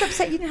 I was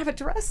upset you didn't have a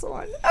dress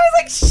on. I was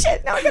like,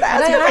 shit. Now I gotta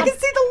ask you if I can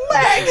see the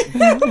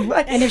leg.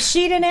 But- And if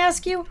she didn't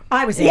ask you,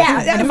 I was Yeah,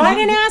 asking. And if I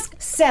didn't ask,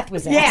 Seth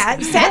was asking. Yeah,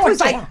 Seth was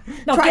like,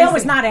 no, trying Gail to-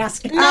 was not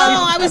asking.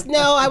 I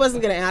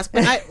wasn't going to ask,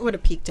 but I would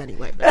have peeked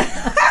anyway.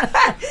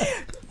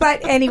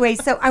 But anyway,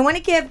 so I want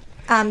to give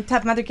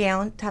Tough Mother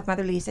Gail and Tough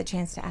Mother Lisa a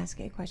chance to ask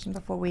a question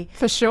before we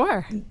For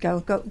sure.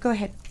 go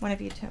ahead. One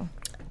of you two.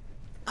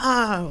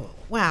 Oh,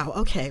 wow.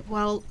 Okay.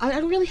 Well, I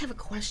don't really have a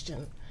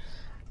question,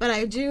 but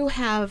I do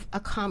have a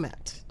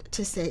comment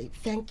to say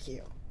thank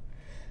you.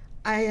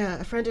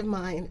 A friend of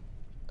mine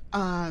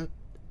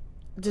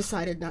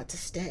decided not to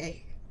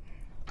stay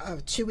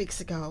 2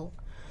 weeks ago,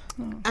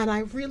 and I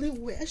really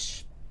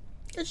wish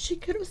that she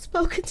could have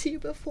spoken to you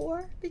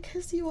before,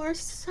 because you are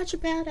such a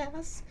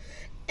badass.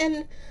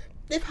 And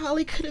if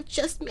Holly could have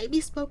just maybe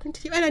spoken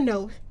to you, and I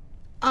know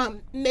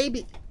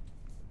maybe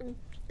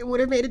it would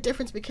have made a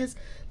difference, because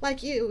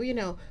like you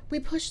know, we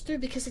push through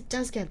because it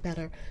does get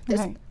better. There's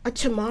Right. a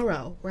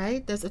tomorrow,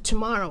 right? There's a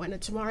tomorrow and a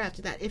tomorrow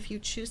after that if you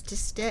choose to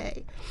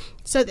stay.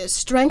 So there's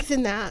strength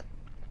in that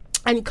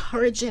and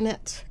courage in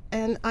it.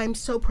 And I'm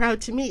so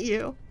proud to meet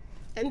you.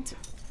 And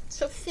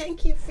so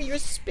thank you for your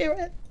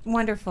spirit.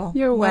 Wonderful.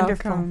 You're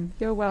Wonderful. welcome.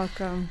 You're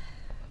welcome.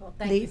 Well,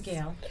 thank you,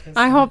 Gail.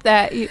 I hope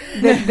that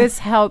this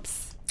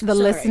helps the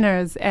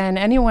listeners, and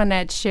anyone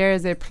that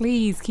shares it,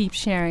 please keep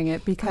sharing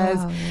it, because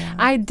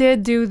I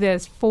did do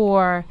this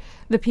for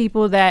the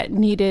people that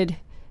needed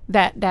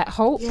that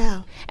hope.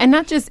 Yeah. And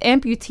not just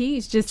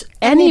amputees, just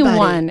Anybody.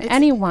 anyone who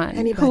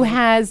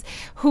Anybody.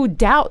 who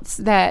doubts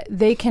that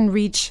they can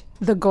reach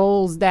the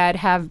goals that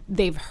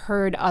they've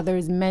heard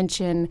others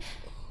mention,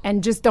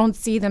 and just don't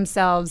see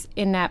themselves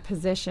in that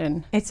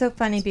position. It's so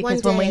funny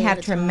because one when we day at have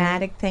a time.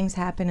 traumatic things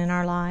happen in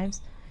our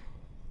lives,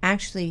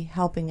 actually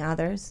helping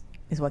others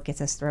is what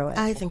gets us through it.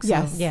 I think so.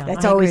 Yes. Yeah,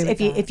 That's I always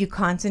agree with if you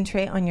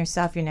concentrate on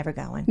yourself, you're never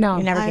going. No,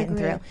 you're never I getting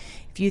agree. through.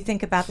 If you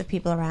think about the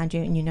people around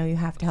you and you know you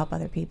have to help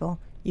other people,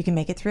 you can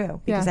make it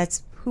through, because Yeah.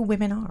 that's who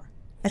women are.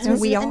 That's who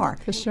we are.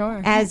 For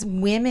sure. As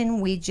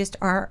women, we just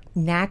are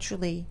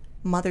naturally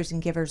mothers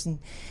and givers, and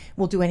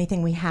we'll do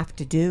anything we have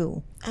to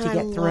do And to I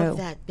get love through.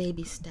 that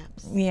baby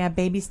steps. Yeah,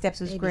 baby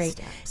steps was Baby great.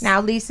 steps. Now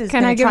Lisa's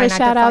Can gonna I give try a not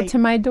shout out fight. to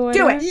my daughter?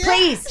 Do it,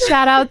 please.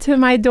 Shout out to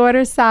my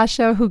daughter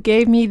Sasha, who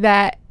gave me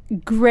that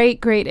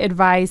great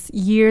advice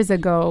years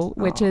ago,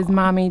 which is,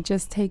 mommy,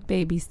 just take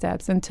baby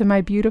steps. And to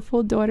my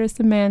beautiful daughter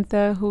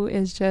Samantha, who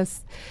is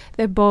just,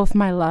 they're both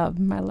my love.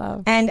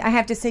 And I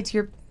have to say, to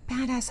your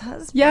badass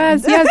husband.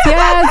 Yes.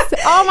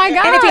 Oh my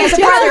God. And if he has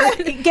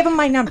a brother, give him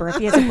my number. If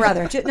he has a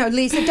brother, no,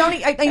 Lisa, don't.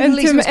 I knew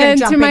Lisa was going to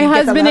jump in. And to my and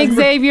get the husband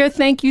number. Xavier,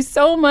 thank you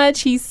so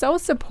much. He's so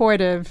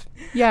supportive.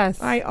 Yes.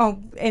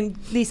 And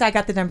Lisa, I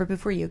got the number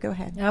before you. Go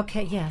ahead.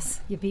 Okay,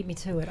 yes, you beat me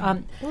to it.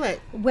 What?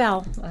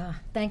 Well,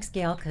 thanks,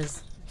 Gail,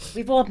 because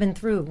we've all been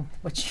through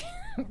what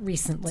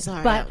recently.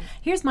 Sorry. But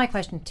here's my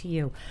question to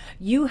you.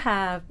 You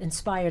have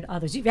inspired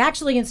others. You've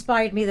actually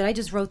inspired me that I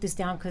just wrote this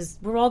down because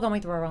we're all going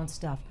through our own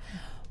stuff.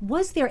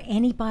 Was there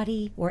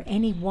anybody or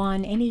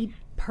anyone, any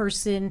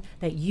person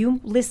that you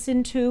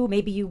listened to?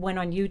 Maybe you went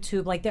on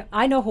YouTube.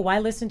 I know who I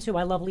listen to.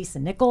 I love Lisa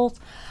Nichols.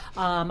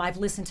 I've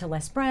listened to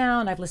Les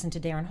Brown. I've listened to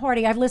Darren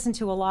Hardy. I've listened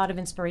to a lot of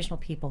inspirational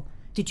people.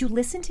 Did you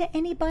listen to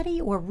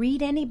anybody or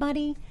read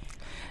anybody?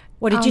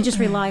 Or did you just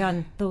rely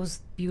on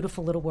those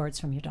beautiful little words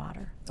from your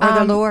daughter? Or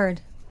the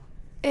Lord.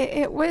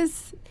 It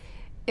was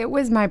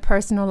my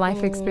personal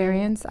life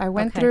experience. I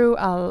went through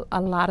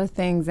a lot of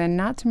things, and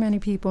not too many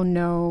people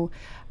know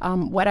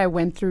what I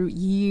went through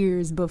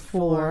years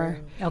before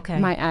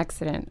my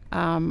accident.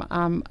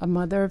 I'm a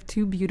mother of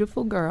 2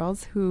 beautiful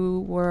girls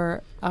who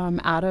were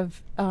out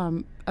of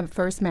a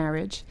first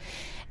marriage,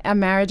 a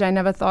marriage I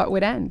never thought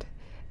would end.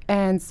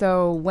 And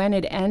so when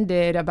it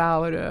ended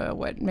about,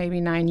 maybe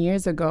 9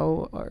 years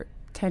ago or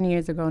 10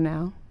 years ago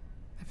now,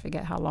 I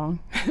forget how long.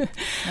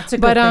 That's a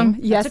good thing.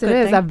 Yes, That's a it good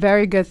is thing. a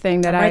very good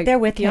thing that I'm right there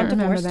with you. can't I'm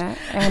remember divorced.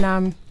 that.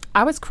 And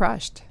I was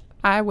crushed.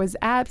 I was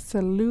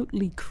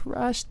absolutely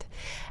crushed.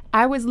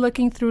 I was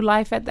looking through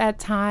life at that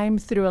time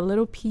through a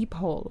little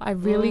peephole. I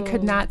really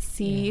could not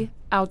see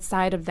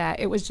outside of that.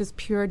 It was just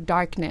pure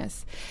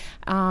darkness.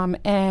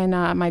 And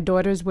my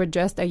daughters were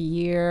just a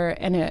year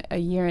and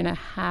a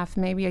half,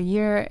 maybe a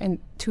year and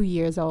 2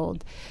 years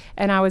old.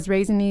 And I was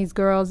raising these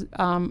girls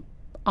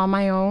on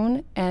my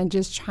own and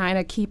just trying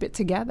to keep it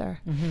together.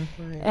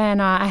 Mm-hmm. Right.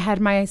 And I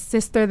had my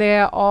sister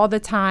there all the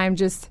time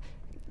just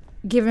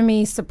giving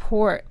me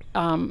support,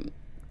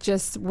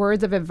 just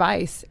words of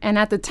advice. And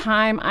at the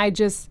time, I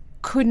just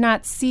could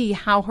not see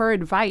how her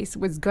advice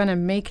was going to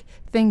make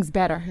things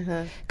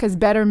better, because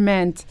better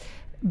meant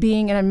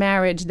being in a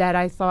marriage that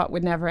I thought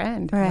would never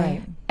end.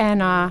 Right.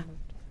 And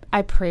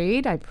I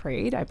prayed,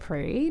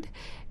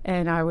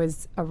 and I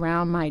was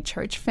around my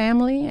church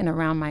family and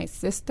around my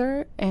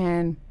sister,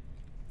 and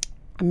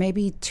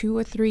maybe 2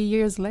 or 3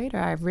 years later,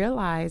 I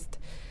realized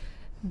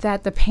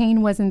that the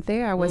pain wasn't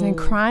there. I wasn't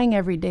crying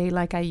every day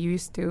like I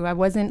used to. I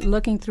wasn't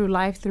looking through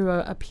life through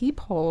a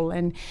peephole,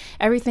 and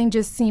everything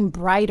just seemed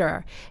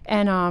brighter.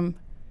 And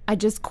I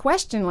just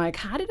questioned,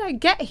 how did I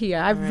get here?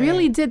 I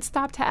really did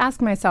stop to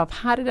ask myself,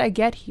 how did I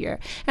get here?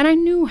 And I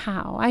knew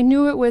how. I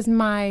knew it was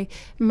my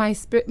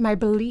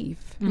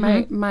belief,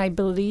 my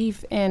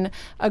belief in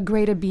a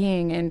greater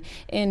being, and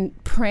in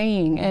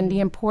praying, and the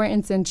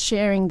importance in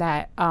sharing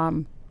that.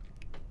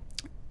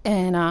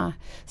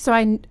 So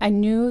I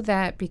knew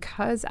that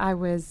because I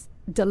was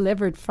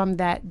delivered from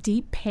that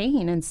deep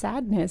pain and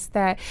sadness,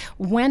 that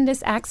when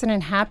this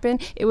accident happened,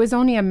 it was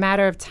only a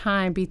matter of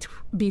time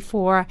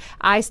before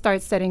I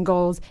start setting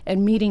goals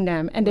and meeting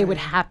them, and they would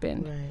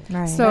happen.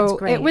 Right. So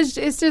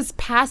it's just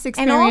past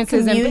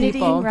experiences and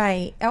people.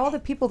 Right. All the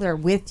people that are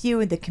with you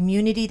and the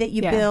community that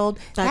you build.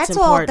 That's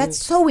all. important. That's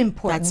so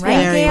important, That's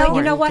right, very Gail? important.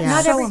 You know what?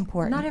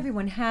 Yeah. Not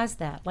everyone has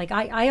that.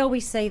 I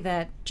always say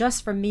that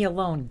just for me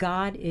alone,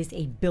 God is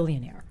a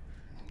billionaire.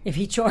 If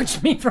he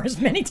charged me for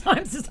as many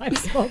times as I've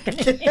spoken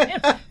to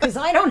him, because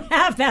I don't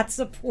have that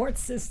support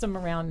system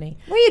around me.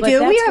 Well, you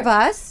do. We have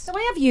us. So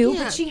I have you,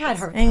 Yeah. but she had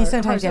her. And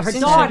sometimes you have her her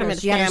daughter.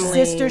 intimate She had her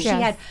family. sister.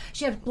 Yes.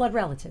 She had blood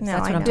relatives. No,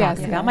 That's I what I'm know.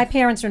 talking Yes. about. My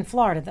parents are in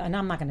Florida, and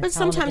I'm not going to. But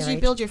sometimes you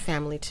build your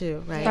family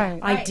too, right? Right.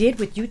 I did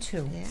with you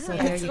two. So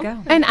there you go.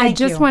 And I Thank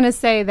just you. want to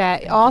say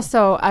that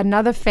also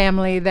another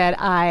family that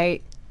I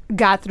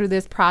got through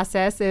this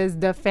process is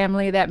the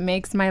family that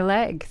makes my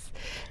legs.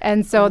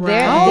 And so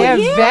they're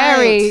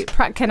very,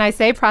 can I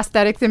say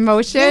prosthetics in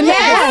motion?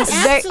 Yes,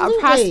 They are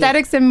absolutely.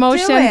 prosthetics in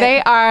motion. Do it.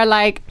 They are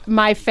like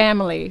my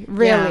family,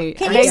 really. Yeah.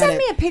 Can I you get send it.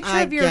 me a picture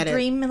I of your get it.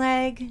 dream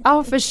leg?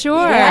 Oh, for sure.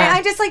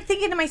 I just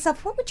thinking to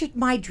myself, what would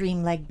my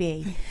dream leg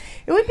be?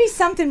 It would be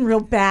something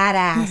real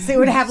badass. It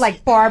would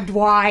have barbed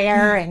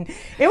wire, and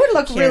it would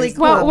look really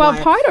cool. Well,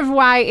 part of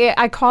why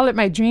I call it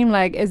my dream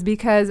leg is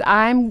because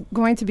I'm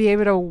going to be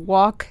able to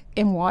walk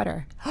in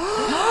water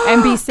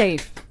and be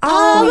safe.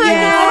 Oh my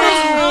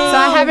God! So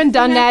I haven't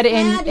done that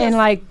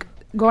in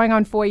going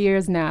on 4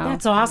 years now.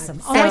 That's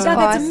awesome. Oh That's my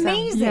God, that's awesome.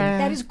 amazing. Yeah.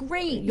 That is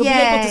great. You'll be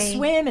able to Yay.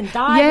 swim and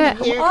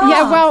dive.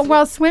 Yeah.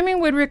 Well, swimming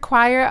would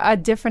require a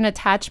different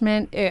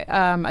attachment,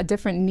 a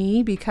different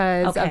knee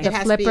because of Okay. the It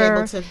has flipper. to be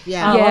able to,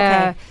 Oh,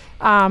 okay.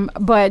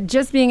 But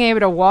just being able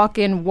to walk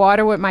in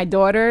water with my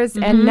daughters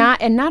and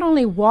not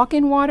only walk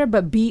in water,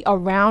 but be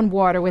around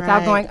water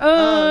without going,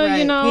 right.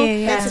 you know.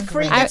 Yeah. That's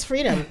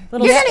freedom.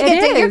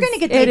 You're gonna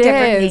get the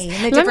different knee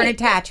and the different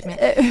attachment.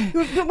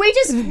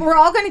 We're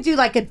all gonna do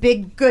like a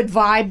big good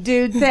vibe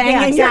dude thing,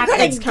 Yeah, and exactly.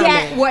 you're gonna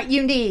get what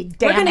you need.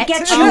 We're Damn gonna it.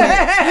 get you.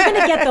 You're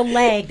gonna get the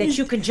leg that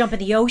you can jump in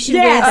the ocean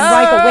with and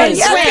ride the waves.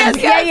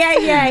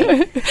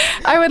 Yeah.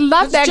 I would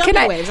love that.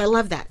 Jumping waves. I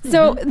love that.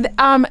 So,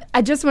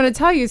 I just want to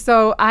tell you.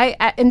 So,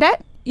 and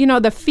that,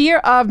 the fear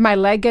of my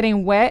leg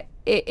getting wet,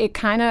 it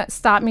kind of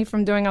stopped me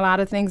from doing a lot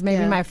of things.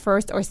 Maybe my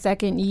first or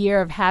second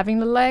year of having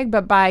the leg,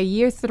 but by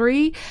year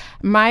 3,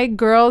 my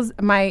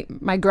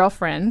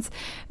girlfriends,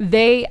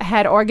 they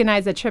had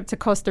organized a trip to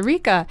Costa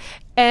Rica.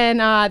 And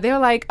they were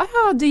like,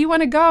 oh, do you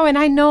want to go? And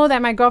I know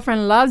that my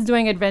girlfriend loves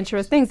doing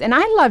adventurous things. And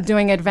I love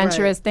doing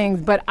adventurous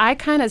things. But I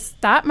kind of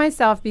stopped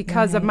myself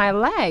because of my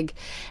leg.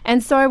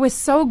 And so it was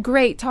so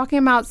great talking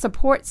about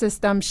support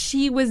systems.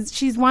 She's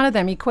one of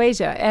them,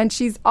 Equasia. And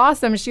she's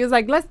awesome. She was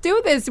like, let's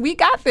do this. We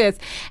got this.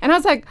 And I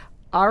was like,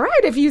 all right,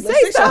 if you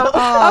say so.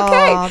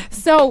 Okay.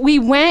 So we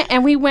went,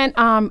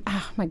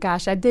 oh my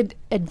gosh, I did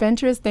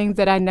adventurous things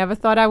that I never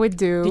thought I would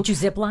do. Did you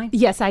zip line?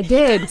 Yes, I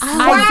did.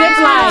 I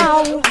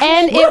zip lined.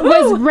 And it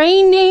was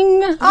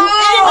raining.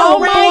 Oh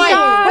my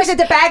gosh. Was it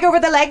the bag over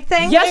the leg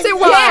thing? Yes, it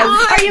was.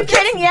 Yeah. Are you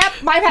kidding? Yep.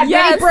 I've had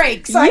many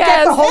breaks. I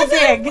get the whole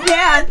thing.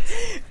 Yeah.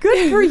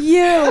 Good for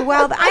you.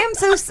 Well, I am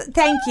so.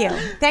 Thank you.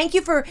 Thank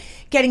you for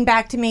getting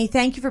back to me.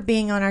 Thank you for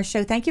being on our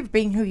show. Thank you for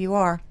being who you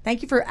are.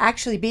 Thank you for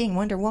actually being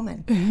Wonder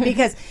Woman.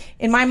 Because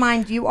in my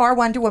mind, you are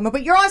Wonder Woman,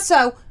 but you're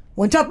also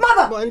One Tough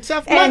Mother. One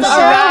Tough And Mother. so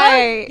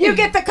Right. you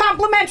get the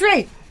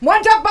complimentary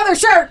One Tough Mother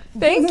shirt.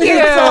 Thank you.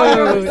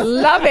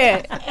 Love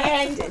it.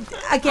 And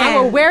I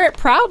again, will wear it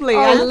proudly.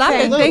 I love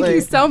it. Thank absolutely.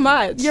 you so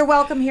much. you're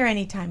welcome here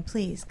anytime.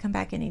 Please come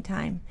back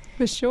anytime.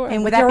 For sure.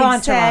 And with Your that being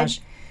entourage.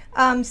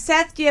 said,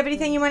 Seth, do you have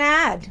anything you want to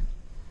add?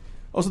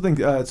 I also think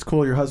it's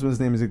cool your husband's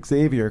name is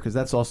Xavier because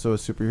that's also a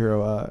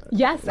superhero.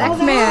 yes,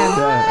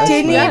 X-Men.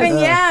 Didn't X-Men. even,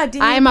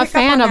 didn't I am even a pick up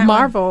fan on of that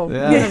Marvel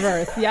Yeah.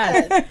 Universe.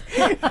 Yes.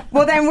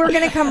 Well, then we're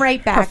going to come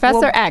right back.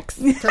 Professor X.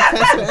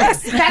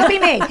 That'll be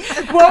me.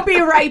 We'll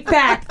be right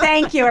back.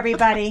 Thank you,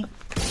 everybody.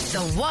 The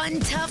One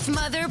Tough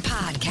Mother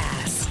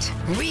Podcast.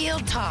 Real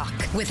talk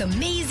with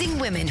amazing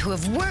women who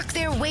have worked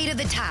their way to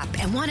the top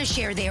and want to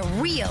share their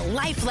real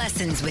life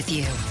lessons with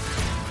you.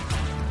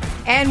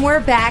 And we're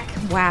back.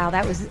 Wow,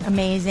 that was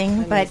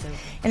amazing. But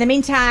in the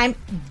meantime,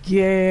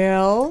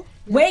 Gail.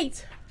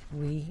 Wait.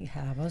 We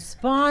have a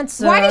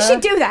sponsor. Why does she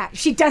do that?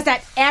 She does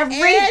that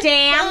every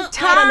damn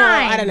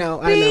time. I don't know.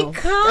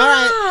 Because All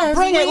right,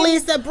 bring it,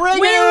 Lisa. Bring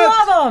we it.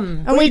 love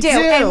them. And we do. do.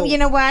 And you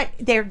know what?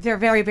 They're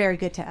very, very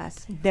good to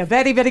us. They're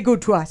very, very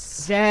good to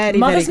us. Very,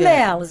 Mother's very good.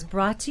 Mail is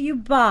brought to you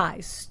by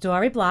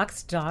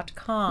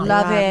Storyblocks.com.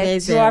 Love it.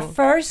 Amazing. Your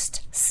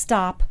first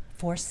stop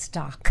for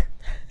stock.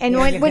 And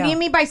There what you do go. you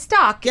mean by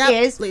stock Yep.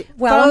 is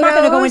Well, I'm not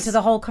going to go photos. into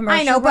the whole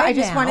commercial I know, but I right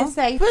just now. want to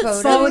say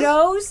Photos.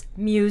 Photos,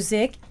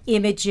 music,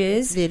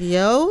 images.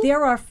 Video.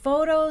 There are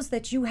photos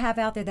that you have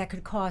out there that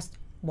could cost,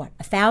 what,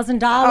 $1,000?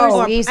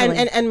 Oh, Or- easily.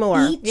 and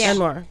more. Each. And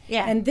more.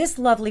 Yeah. And this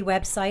lovely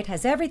website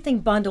has everything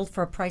bundled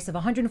for a price of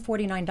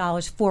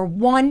 $149 for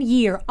 1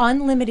 year,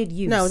 unlimited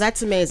use. No,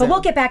 that's amazing. But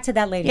we'll get back to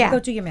that later. Yeah. Go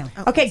do your mail.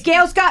 Okay,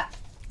 Gail's got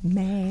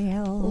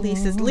mail.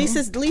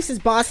 Lisa's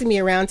bossing me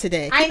around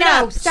today. I Keep it know.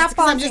 up. Stop Just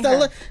 'cause I'm bossing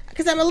just her.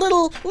 because I'm a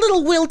little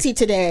wilty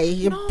today.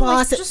 You're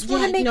bossing. just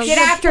wanna make Get you're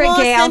after it,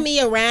 bossing Gail.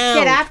 me around.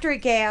 Get after it,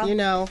 Gail. You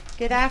know.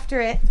 Get after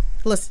it.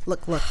 Listen,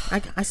 look.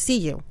 I see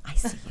you. I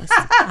see.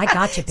 I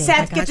got you, babe. I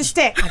Seth, got get the you.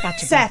 stick. I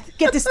got you, Seth,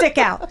 get the stick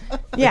out.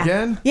 Yeah.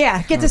 Again?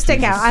 Yeah, get the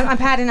stick out. I've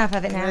had enough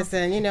of it now.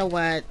 Listen, you know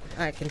what?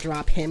 I can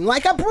drop him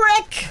like a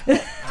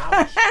brick.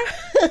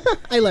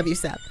 I love you,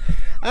 Seth.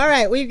 All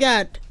right, we've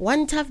got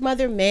One Tough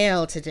Mother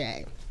mail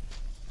today.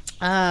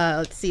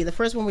 Let's see. The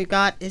first one we've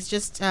got is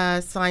just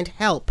signed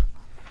help.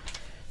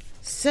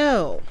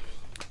 So,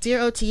 dear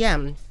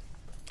OTM,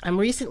 I've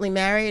recently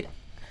married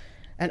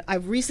an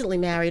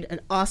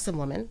awesome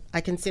woman.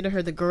 I consider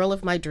her the girl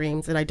of my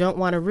dreams, and I don't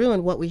want to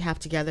ruin what we have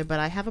together, but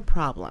I have a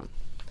problem.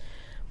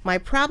 My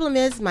problem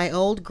is my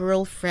old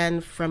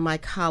girlfriend from my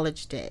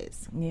college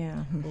days.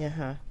 Yeah,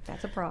 Yeah.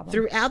 that's a problem.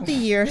 Throughout the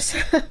years,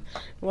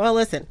 well,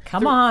 listen.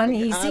 Come on,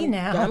 easy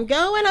now. I'm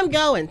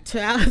going.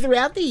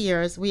 Throughout the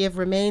years, we have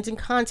remained in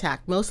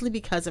contact, mostly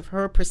because of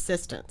her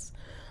persistence.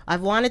 I've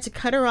wanted to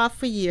cut her off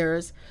for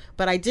years,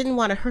 but I didn't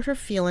want to hurt her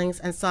feelings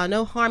and saw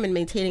no harm in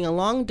maintaining a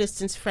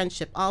long-distance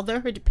friendship,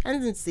 although her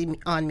dependency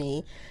on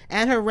me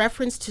and her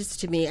references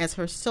to me as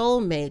her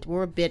soulmate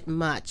were a bit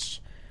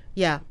much.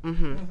 Yeah,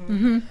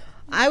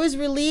 I was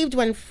relieved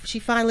when she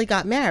finally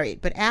got married,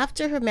 but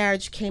after her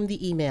marriage came the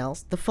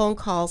emails, the phone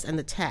calls, and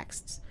the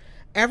texts.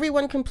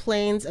 Everyone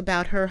complains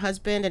about her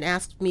husband and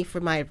asked me for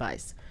my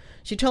advice.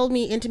 She told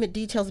me intimate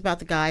details about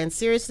the guy, and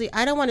seriously,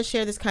 I don't want to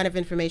share this kind of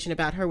information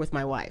about her with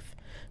my wife.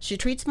 She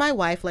treats my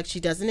wife like she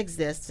doesn't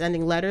exist,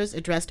 sending letters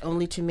addressed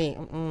only to me.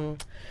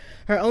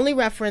 Her only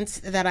reference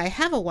that I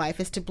have a wife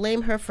is to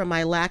blame her for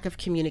my lack of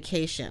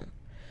communication.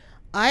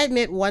 I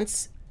admit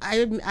once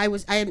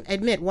I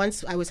admit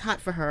once I was hot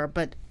for her,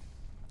 but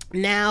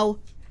now,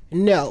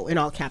 no, in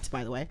all caps,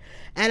 by the way.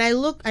 And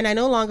I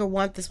no longer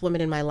want this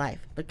woman in my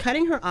life. But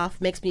cutting her off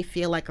makes me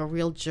feel like a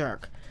real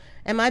jerk.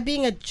 Am I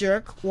being a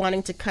jerk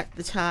wanting to cut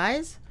the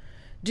ties?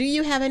 Do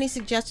you have any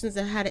suggestions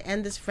on how to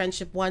end this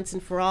friendship once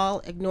and for all?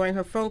 Ignoring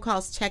her phone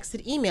calls, texts,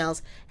 and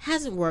emails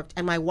hasn't worked,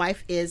 and my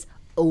wife is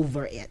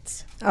over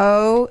it.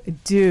 Oh,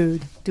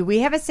 dude. Do we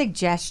have a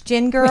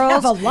suggestion, girls? We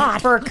have a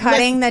lot. For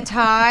cutting the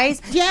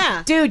ties?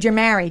 Yeah. Dude, you're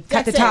married.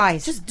 Cut That's the it.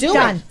 ties. Just do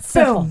Done. it.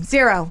 Boom.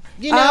 Zero.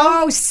 You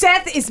know? Oh,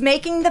 Seth is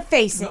making the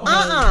face at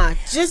me.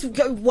 Just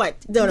go, what?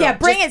 No, Yeah,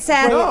 bring it,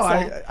 Seth. No,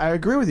 I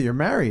agree with you. You're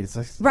married. It's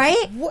like,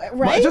 Right?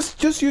 Right?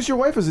 Just use your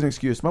wife as an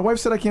excuse. My wife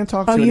said I can't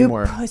talk to Oh, you you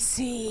anymore.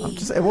 pussy. I'm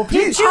just, well,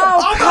 Pete,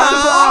 Oh,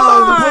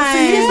 I'm not the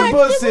pussy. He's the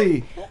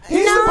pussy.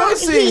 He's No, the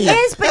pussy. he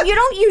is, but you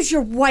don't use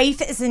your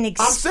wife as an I'm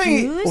excuse.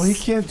 saying, well, he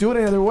can't do it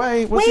any other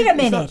way. Wait a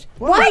minute.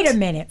 Wait a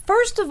minute.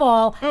 First of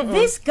all,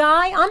 this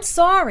guy, I'm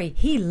sorry,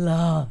 he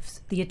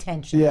loves the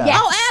attention. Yeah. Yeah.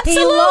 Oh, He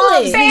absolutely.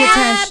 loves the Bam,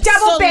 attention.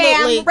 double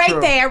Absolutely. bam, right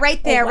True. there,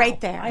 right there, Oh, wow.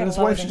 right there. And his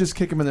wife should just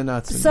kick him in the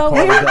nuts. And So call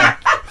it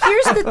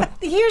a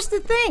day. here's the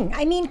thing.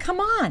 I mean, come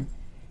on.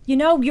 You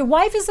know, your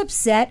wife is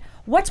upset.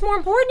 What's more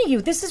important to you?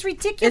 This is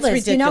ridiculous.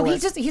 It's You know,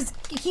 ridiculous.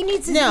 he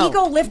needs his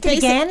ego lifted basic-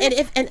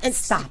 again. And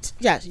stop.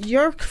 Yes,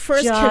 your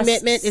first Just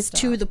commitment is to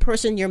stop. the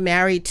person you're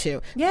married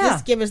to. Yeah.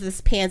 Just give us this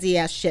pansy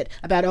ass shit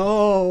about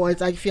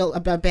I feel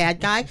about a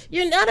bad guy.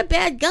 You're not a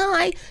bad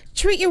guy.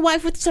 Treat your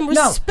wife with some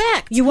No,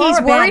 respect. you He's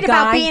are a bad worried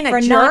about guy being a for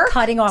not jerk.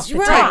 cutting off the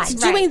Right. ties.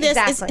 Doing this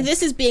exactly.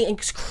 this is being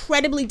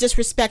incredibly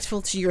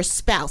disrespectful to your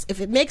spouse.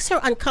 If it makes her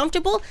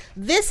uncomfortable,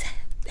 this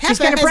She's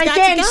going to break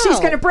in. She's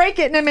going to break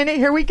it in a minute.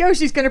 Here we go.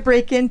 She's going to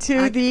break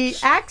into the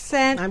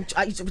accent.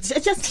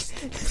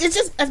 It's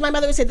just as my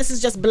mother would say, this is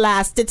just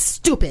blasted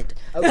stupid.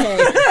 Okay.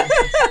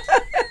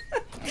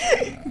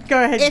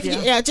 Go ahead, If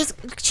Gil. you, just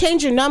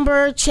change your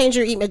number, change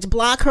your email,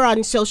 block her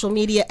on social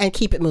media, and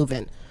keep it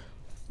moving.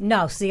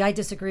 No, see, I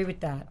disagree with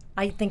that.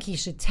 I think he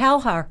should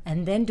tell her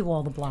and then do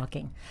all the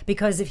blocking.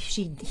 Because if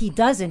he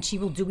doesn't, she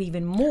will do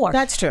even more.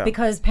 That's true.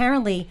 Because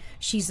apparently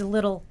she's a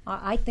little.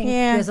 I think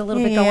Yeah, there's a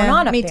little bit yeah, going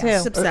on up me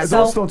there. too.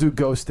 Adults don't do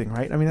ghosting,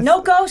 right? I mean, No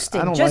that's-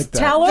 ghosting. I don't Just like that.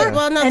 tell her. Yeah.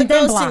 Well, no, and the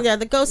then ghosting. block. Yeah,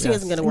 the ghosting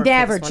isn't going to work.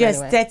 Never. For this Just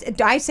one anyway.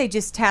 I say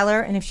just tell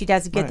her, and if she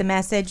doesn't get the Right.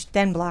 message,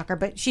 then block her.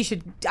 But she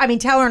should. I mean,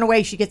 tell her in a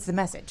way she gets the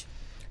message.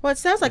 Well, it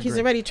sounds like he's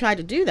already tried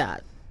to do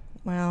that.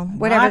 Well,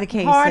 whatever Not the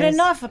case hard is.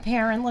 enough,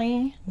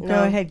 apparently.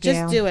 Go ahead, Gail.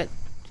 Just do it.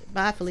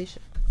 Bye, Felicia.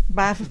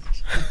 Bye.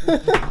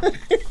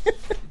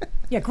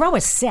 Yeah, grow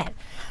a set.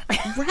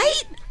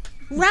 Right?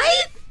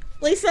 Right?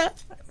 Lisa?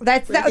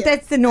 That's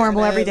the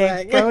normal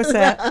everyday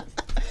process.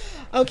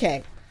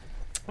 Okay.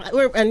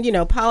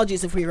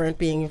 Apologies if we weren't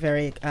being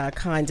very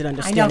kind and I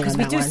understanding. know, because on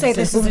we that do one. say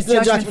this is a The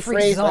judgment-free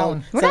judgment-free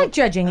zone. We're not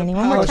judging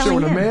anyone. We're Oh, shit, telling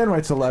when a you. man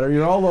writes a letter,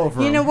 you're all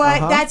over You him. know what?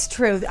 Uh-huh. That's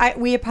true.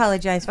 We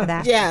apologize for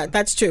that. Yeah,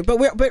 that's true. But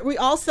we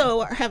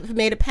also have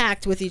made a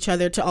pact with each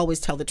other to always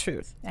tell the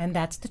truth. And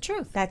that's the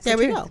truth. That's There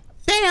the we truth. go.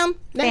 Bam.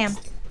 Bam.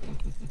 Next.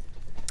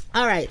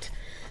 All right.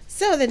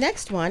 So the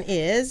next one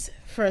is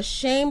from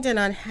Ashamed and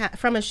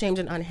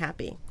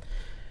Unhappy.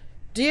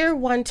 Dear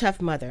One Tough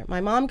Mother, my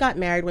mom got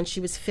married when she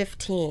was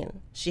 15.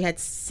 She had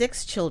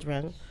 6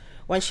 children.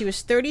 When she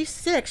was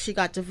 36, she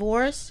got a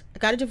divorce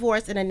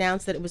and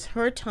announced that it was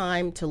her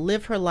time to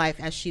live her life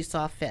as she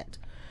saw fit.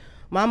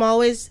 My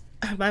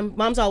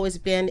mom's always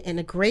been in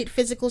a great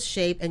physical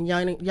shape and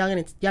young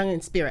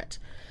in spirit.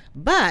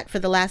 But for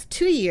the last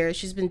 2 years,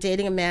 she's been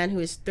dating a man who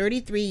is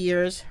 33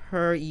 years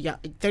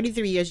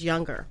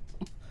younger.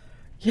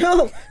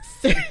 Yo,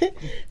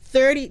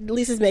 30.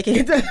 Lisa's making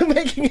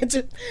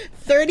it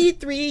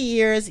 33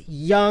 years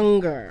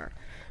younger.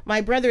 My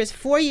brother is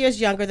 4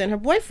 years younger than her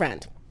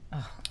boyfriend.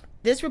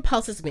 This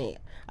repulses me.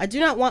 I do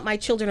not want my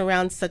children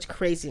around such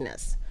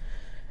craziness.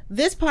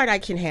 This part I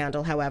can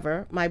handle,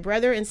 however. My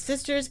brother and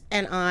sisters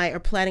and I are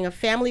planning a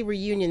family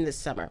reunion this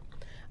summer.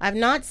 I've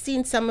not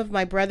seen some of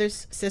my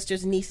brother's,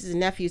 sisters, nieces, and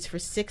nephews for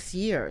 6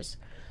 years.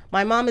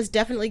 My mom is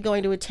definitely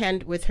going to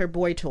attend with her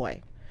boy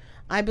toy.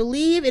 I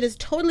believe it is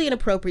totally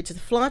inappropriate to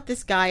flaunt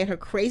this guy and her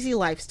crazy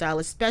lifestyle,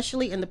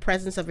 especially in the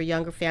presence of her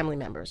younger family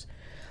members.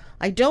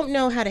 I don't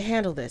know how to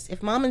handle this.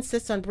 If mom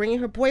insists on bringing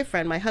her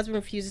boyfriend, my husband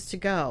refuses to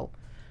go.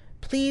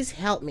 Please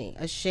help me.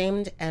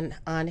 Ashamed and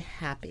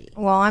unhappy.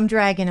 Well, I'm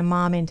dragging a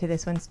mom into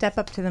this one. Step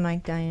up to the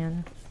mic,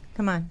 Diana.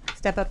 Come on,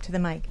 step up to the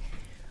mic.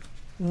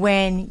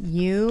 When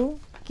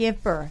you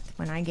give birth,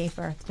 when I gave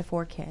birth to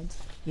 4 kids,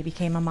 you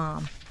became a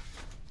mom.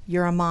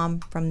 You're a mom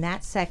from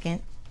that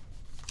second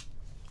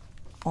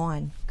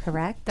on,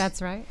 correct?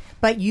 That's right.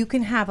 But you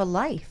can have a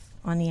life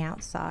on the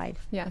outside.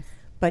 Yes.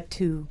 But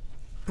to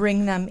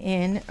bring them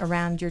in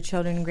around your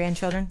children and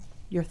grandchildren,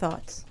 your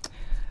thoughts?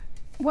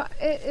 Well,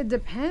 it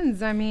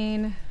depends. I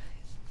mean,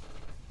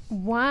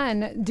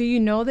 one, do you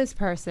know this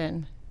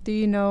person? Do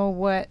you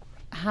know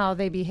how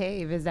they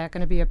behave? Is that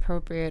going to be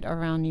appropriate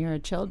around your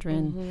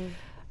children?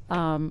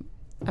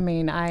 I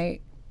mean, I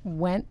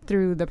went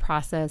through the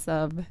process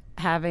of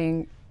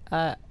having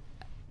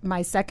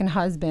my second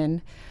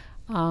husband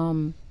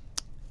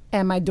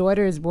And my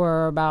daughters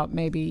were about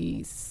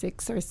maybe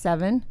 6 or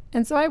 7.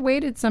 And so I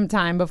waited some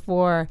time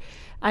before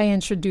I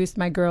introduced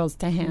my girls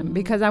to him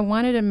because I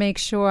wanted to make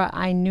sure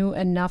I knew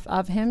enough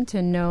of him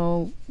to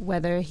know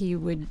whether he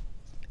would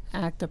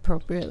act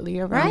appropriately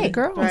around the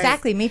girls.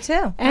 Exactly, me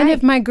too. And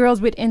if my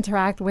girls would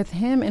interact with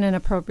him in an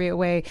appropriate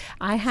way,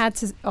 I had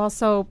to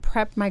also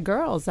prep my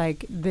girls.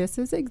 Like, this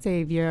is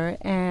Xavier,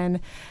 and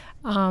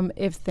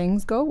if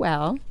things go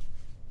well,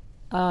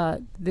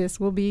 this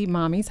will be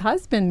mommy's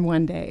husband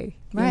one day.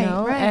 You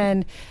know?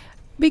 And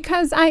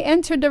because I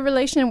entered the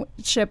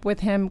relationship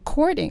with him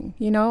courting,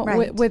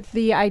 with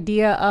the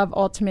idea of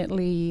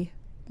ultimately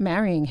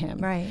marrying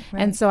him.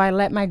 And so I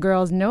let my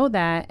girls know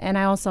that, and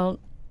I also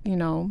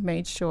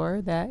made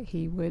sure that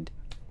he would.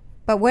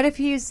 But what if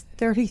he's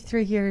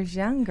 33 years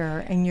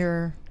younger and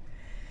your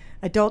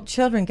adult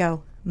children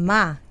go,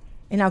 Ma,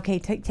 and okay,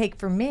 take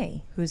for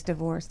me, who's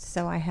divorced.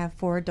 So I have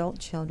 4 adult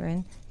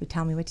children who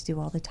tell me what to do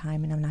all the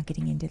time, and I'm not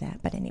getting into that.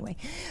 But anyway,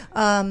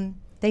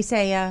 they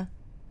say,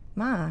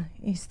 Ma,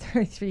 he's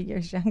 33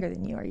 years younger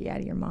than you. Are you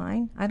out of your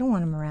mind? I don't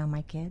want him around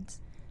my kids.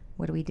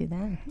 What do we do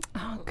then?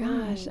 Oh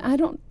gosh, I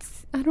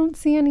don't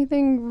see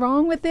anything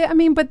wrong with it. I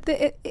mean, but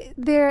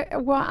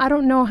I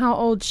don't know how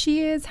old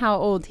she is, how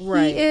old he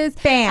is.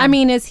 Bam. I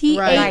mean, is he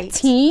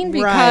 18?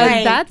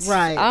 Because that's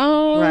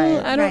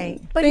I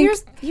don't. But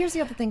here's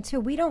the other thing too.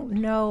 We don't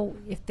know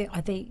if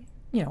are they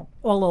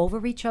all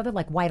over each other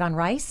like white on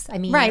rice. I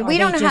mean, we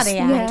don't know how they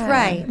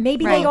act.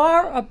 Maybe they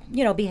are,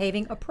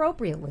 behaving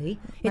appropriately.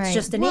 It's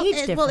just an age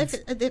difference. Well,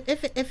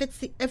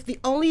 if the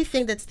only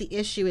thing that's the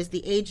issue is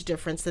the age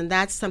difference, then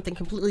that's something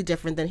completely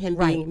different than him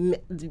being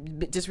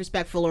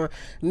disrespectful or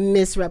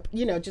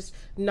just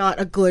not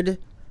a good.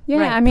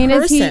 Yeah, I mean,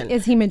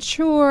 is he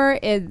mature?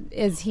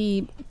 Is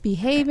he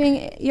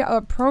behaving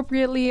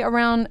appropriately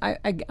around?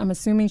 I'm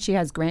assuming she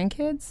has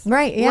grandkids.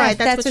 Right. Yeah. Right.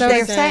 That's what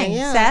they're saying.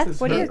 Yeah. Seth,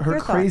 what her, are her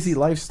your crazy thoughts?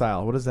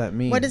 lifestyle? What does that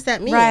mean? What does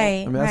that mean?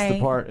 Right. I mean, that's the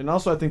part. And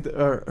also, I think that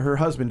her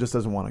husband just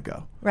doesn't want to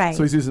go. Right.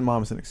 So he's using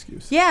mom as an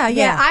excuse. Yeah.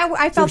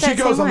 I felt so if that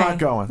she goes, same I'm way. not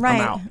going. Right.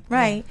 I'm out.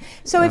 Right.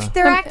 So if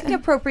they're acting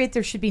appropriate,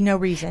 there should be no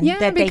reason. Yeah,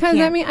 that because they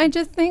can't. I mean, I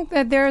just think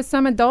that there are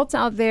some adults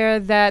out there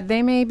that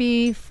they may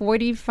be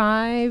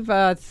 45,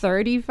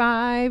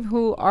 35,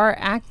 who are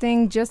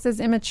acting just as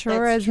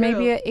immature That's as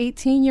maybe true. an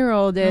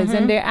 18-year-old is,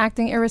 and they're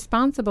acting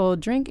irresponsible,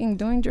 drinking,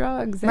 doing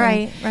drugs. And,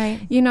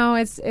 Right.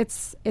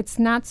 It's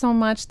not so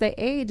much the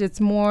age; it's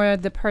more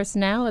the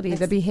personality,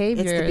 the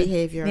behavior. It's the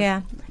behavior.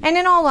 Yeah. And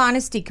in all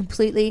honesty,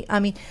 completely, I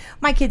mean,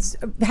 my kids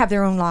have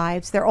their own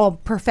lives. They're all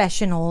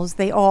professionals.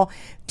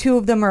 Two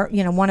of them are,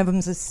 one of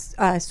them's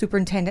a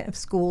superintendent of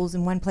schools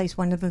in one place.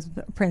 One of them's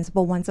a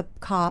principal. One's a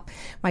cop.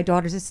 My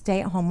daughter's a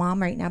stay-at-home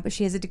mom right now, but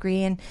she has a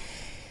degree. And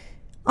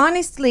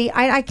honestly,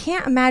 I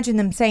can't imagine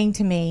them saying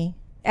to me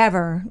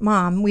ever,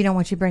 Mom, we don't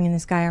want you bringing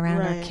this guy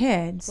around our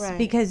kids,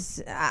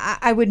 because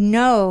I would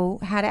know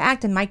how to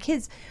act. And my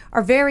kids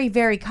are very,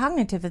 very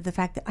cognitive of the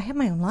fact that I have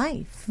my own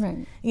life.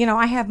 Right.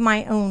 I have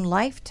my own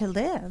life to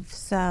live.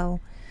 So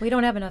we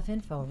don't have enough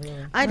info,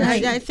 really.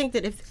 I think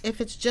that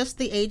if it's just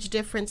the age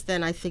difference,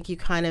 then I think you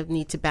kind of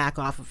need to back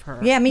off of her.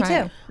 yeah, me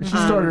Right. too. She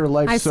started her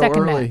life I so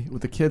second early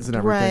with the kids and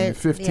everything. Right. At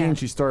 15, Yeah.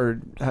 she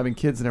started having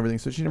kids and everything,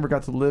 so she never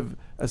got to live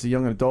as a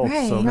young adult. So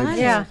Right. maybe Right.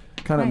 she's Yeah.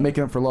 kind of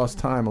making up for lost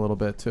time a little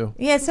bit too.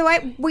 Yeah, so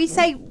we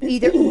say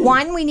either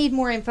one, we need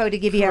more info to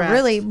give you Correct. a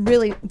really,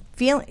 really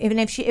feel. Even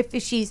if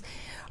she's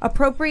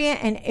appropriate,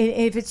 and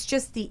if it's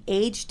just the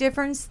age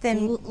difference,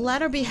 then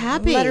Let her be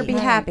happy. let her be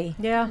happy.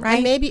 Yeah.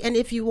 Right. And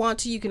if you want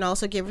to, you can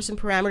also give her some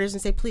parameters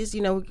and say, please,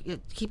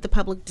 keep the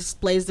public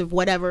displays of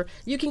whatever.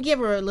 You can give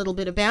her a little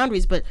bit of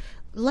boundaries, but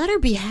let her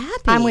be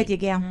happy. I'm with you,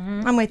 Gail.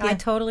 I'm with you. I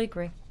totally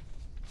agree.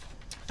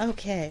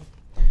 Okay.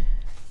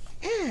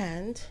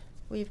 And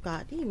we've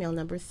got email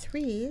number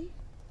 3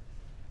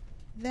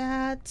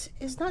 that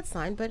is not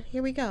signed, but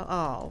here we go.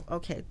 Oh,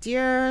 okay.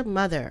 Dear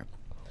Mother,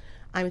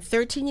 I'm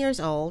 13 years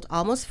old,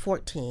 almost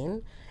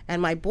 14,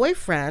 and my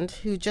boyfriend,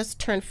 who just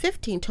turned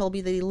 15, told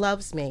me that he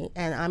loves me,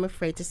 and I'm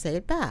afraid to say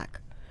it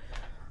back.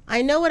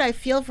 I know what I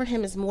feel for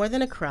him is more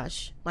than a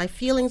crush. My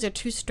feelings are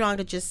too strong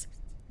to just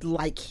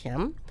like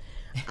him.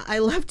 I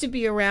love to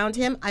be around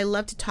him. I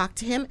love to talk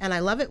to him, and I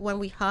love it when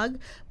we hug,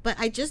 but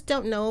I just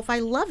don't know if I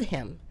love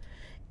him.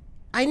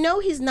 I know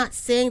he's not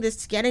saying this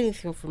to get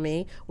anything from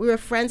me. We were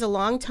friends a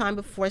long time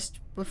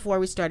before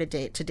we started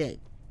to date.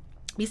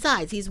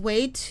 Besides, he's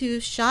way too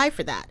shy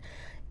for that.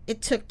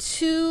 It took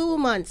 2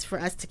 months for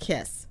us to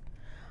kiss.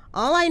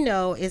 All I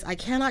know is I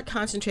cannot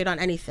concentrate on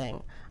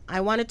anything. I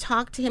want to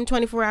talk to him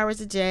 24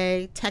 hours a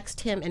day,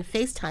 text him, and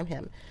FaceTime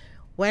him.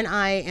 When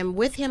I am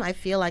with him, I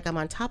feel like I'm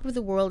on top of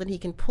the world and he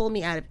can pull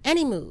me out of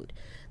any mood.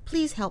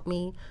 Please help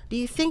me. Do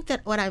you think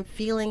that what I'm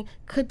feeling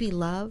could be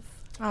love?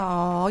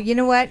 Oh, you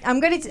know what? I'm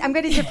gonna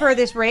defer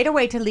this right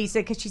away to Lisa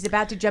because she's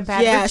about to jump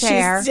out of her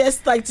chair. She's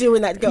just like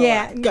doing that.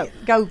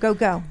 Go.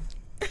 Go.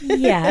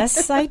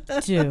 Yes, I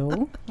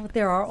do.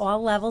 There are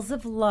all levels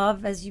of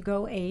love as you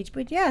go age,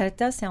 but yeah, it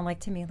does sound like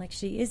to me like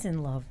she is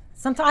in love.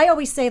 Sometimes I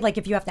always say, like,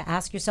 if you have to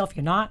ask yourself,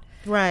 you're not.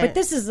 Right. But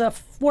this is a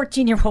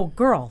 14-year-old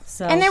girl.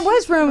 So. And there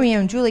was Romeo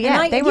and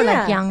Juliet. They were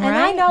like young, right? And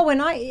I know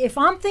if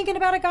I'm thinking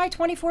about a guy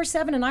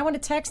 24/7 and I want to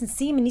text and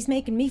see him and he's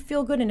making me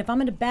feel good, and if I'm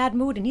in a bad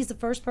mood and he's the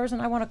first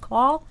person I want to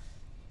call,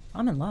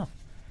 I'm in love.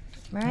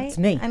 Right? That's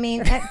me. I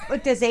mean,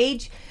 does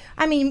age...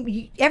 I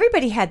mean,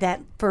 everybody had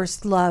that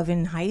first love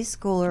in high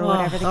school or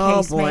whatever the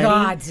case may be.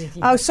 God.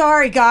 Oh,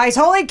 sorry, guys.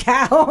 Holy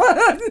cow.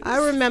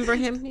 I remember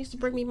him. He used to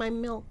bring me my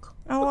milk.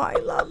 Oh, I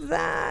love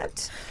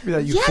that. Be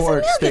that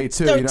euphoric state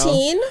too,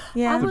 13.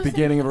 Yeah. The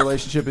beginning of a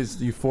relationship is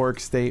the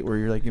euphoric state where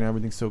you're like,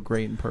 everything's so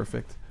great and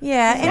perfect.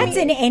 Yeah. And That's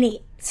in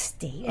any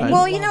state.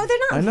 well, they're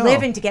not know.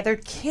 living together.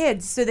 They're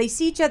kids, so they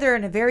see each other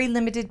in a very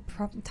limited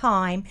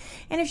time.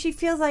 And if she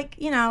feels like,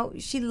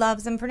 she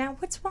loves them for now,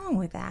 what's wrong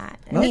with that?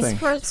 Nothing.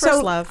 First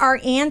love. Our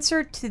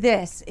answer to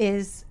this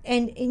is,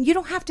 and you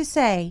don't have to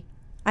say,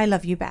 I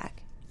love you back.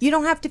 You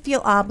don't have to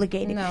feel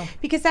obligated. No.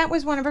 Because that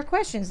was one of her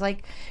questions.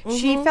 Like,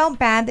 she felt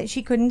bad that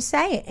she couldn't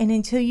say it. And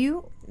until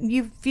you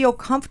feel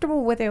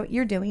comfortable with what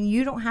you're doing,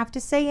 you don't have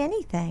to say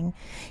anything.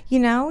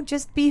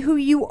 Just be who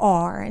you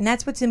are. And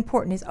that's what's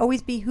important, is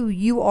always be who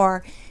you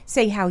are.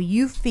 Say how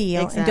you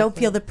feel. And don't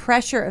feel the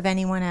pressure of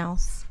anyone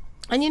else.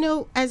 And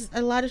as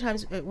a lot of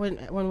times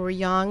when we're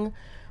young,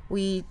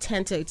 we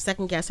tend to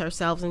second guess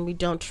ourselves and we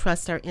don't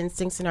trust our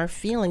instincts and our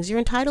feelings. You're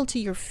entitled to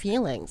your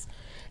feelings.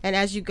 And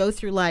as you go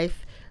through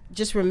life,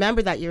 just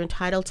remember that you're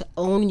entitled to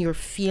own your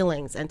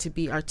feelings and to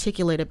be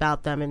articulate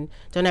about them, and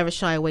don't ever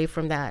shy away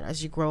from that.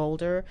 As you grow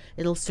older,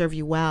 it'll serve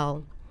you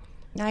well.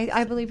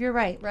 I believe you're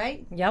right?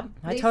 Yep,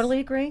 I totally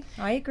agree.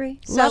 I agree.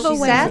 Love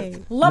away.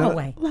 Love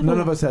away. None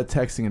of us had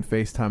texting and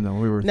FaceTime though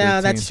when we were 13. No,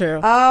 that's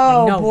true.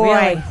 Oh, No,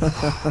 boy.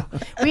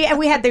 really.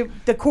 we had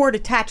the cord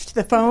attached to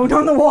the phone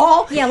on the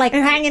wall. Yeah, like-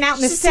 and hanging out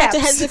in the Just have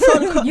steps. to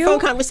have the phone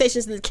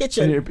conversations in the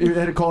kitchen. And you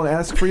had to call and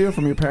ask for you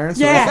from your parents?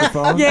 Yeah, Over the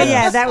phone?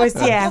 yeah, that was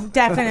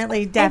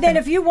definitely. And then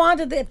if you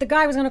wanted, if the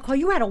guy was going to call,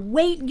 you had to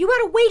wait. You had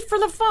to wait for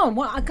the phone.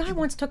 Well, a guy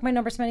once took my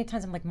number so many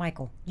times. I'm like,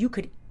 Michael, you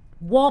could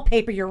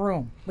wallpaper your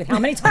room with how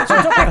many times you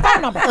took my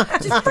phone number.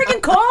 Just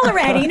freaking call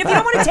already. And if you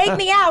don't want to take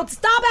me out,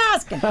 stop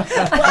asking.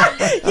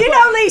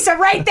 Lisa,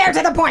 right there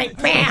to the point.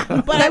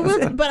 Bam. But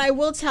I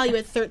will tell you,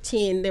 at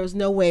 13, there was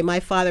no way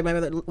my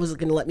mother was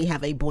going to let me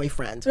have a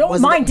boyfriend. Oh,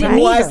 mine didn't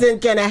either.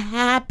 Wasn't going to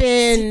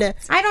happen.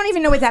 I don't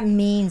even know what that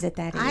means at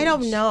that age. I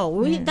don't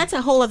know. That's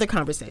a whole other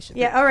conversation.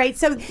 Yeah. All right.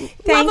 So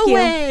thank Love you.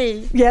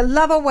 away. Yeah,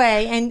 love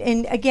away.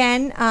 And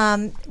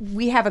again,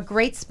 we have a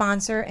great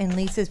sponsor, and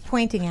Lisa's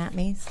pointing at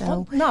me.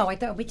 So No, I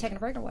thought we taking a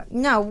break or what?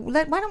 no,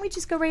 why don't we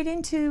just go right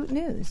into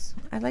news?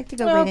 I'd like to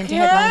go right into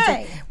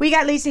headlines. We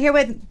got Lisa here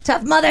with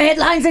Tough Mother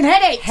headlines and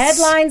headaches.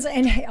 Headlines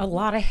and a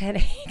lot of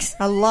headaches.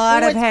 A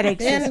lot of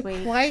headaches Been this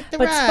week. quite the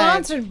But ride.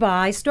 sponsored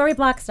by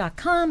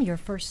Storyblocks.com, your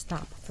first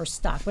stop for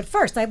stock. But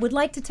first, I would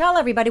like to tell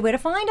everybody where to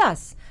find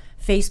us.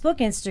 Facebook,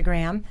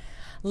 Instagram,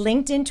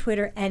 LinkedIn,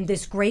 Twitter, and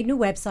this great new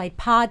website,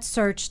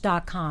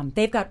 podsearch.com.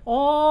 They've got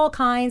all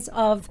kinds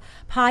of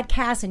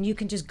podcasts, and you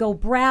can just go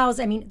browse.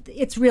 I mean,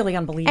 it's really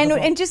unbelievable.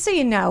 And just so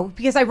you know,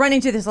 because I run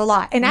into this a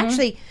lot, and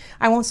actually,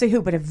 I won't say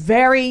who, but a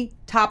very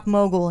top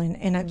mogul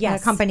in a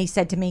company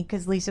said to me,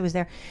 because Lisa was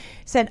there,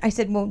 I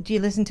said, well, do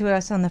you listen to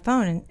us on the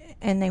phone?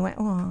 And they went,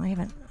 oh,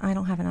 I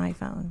don't have an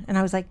iPhone. And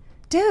I was like,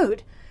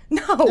 dude.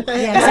 No.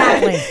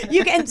 Yeah, exactly.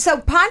 You can. So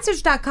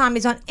podsearch.com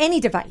is on any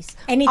device.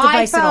 Any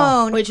device iPhone, at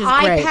all. Which is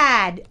great.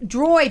 iPad,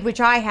 Droid,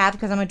 which I have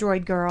because I'm a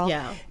Droid girl.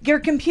 Yeah. Your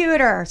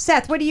computer.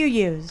 Seth, what do you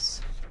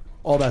use?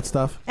 All that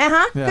stuff.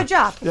 Uh-huh. Yeah. Good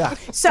job. Yeah.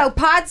 So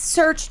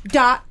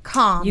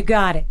podsearch.com. You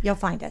got it. You'll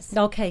find us.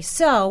 Okay,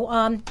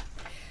 so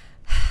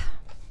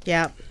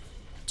Yeah.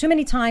 too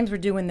many times we're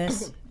doing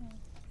this.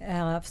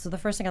 So the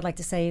first thing I'd like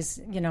to say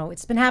is,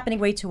 it's been happening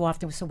way too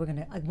often. So we're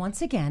going to,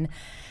 once again,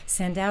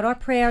 send out our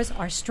prayers,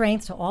 our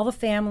strength to all the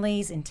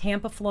families in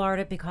Tampa,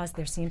 Florida, because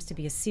there seems to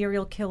be a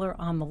serial killer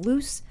on the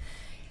loose.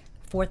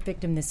 4th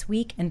victim this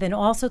week. And then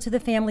also to the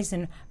families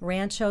in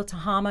Rancho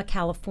Tehama,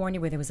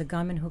 California, where there was a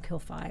gunman who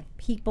killed 5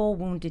 people,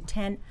 wounded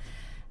 10,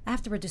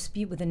 after a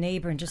dispute with a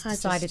neighbor and just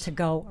decided to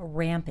go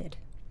rampant.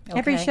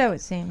 Every Okay? show,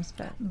 it seems.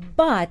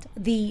 But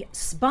the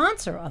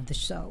sponsor of the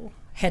show,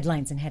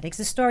 Headlines and Headaches,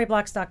 is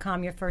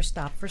Storyblocks.com, your first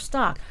stop for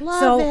stock.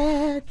 Love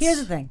it. Here's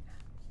the thing.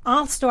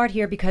 I'll start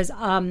here because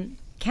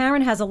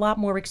Karen has a lot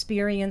more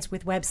experience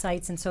with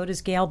websites, and so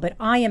does Gail, but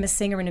I am a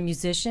singer and a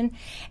musician.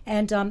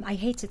 And I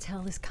hate to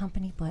tell this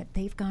company, but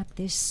they've got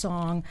this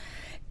song,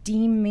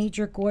 D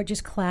major,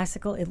 gorgeous,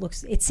 classical.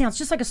 It sounds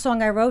just like a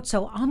song I wrote,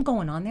 so I'm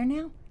going on there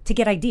now to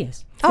get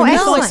ideas. Oh,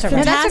 excellent. It's That's a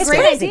fantastic. great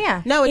It's crazy.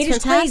 idea. No, it's It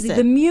is fantastic.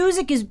 crazy. The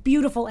music is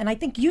beautiful, and I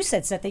think you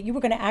said, Seth, that you were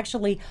going to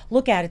actually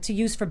look at it to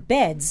use for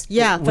beds.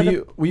 Yeah.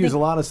 We use a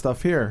lot of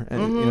stuff here,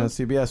 and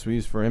CBS we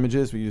use for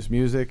images, we use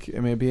music. I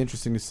mean, it'd be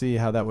interesting to see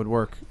how that would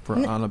work on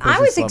a business I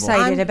was level.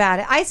 excited about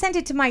it. I sent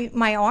it to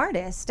my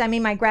artist. I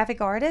mean, my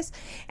graphic artist,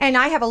 and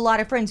I have a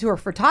lot of friends who are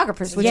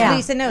photographers, which Yeah.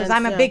 Lisa knows.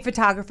 I'm a big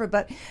photographer,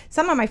 but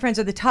some of my friends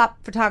are the top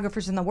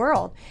photographers in the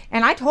world.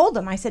 And I told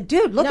them, I said,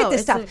 dude, look No, at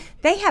this it's stuff.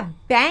 They have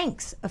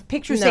banks of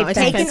pictures No, they've it's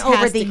a taken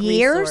over the fantastic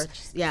years.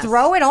 resource. Yes.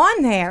 Throw it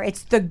on there.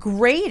 It's the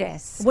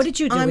greatest. What did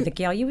you do with it,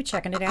 Gail? You were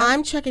checking it out.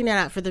 I'm checking that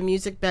out for the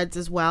music beds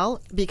as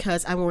well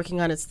because I'm working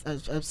on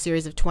a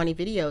series of 20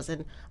 videos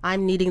and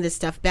I'm needing this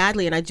stuff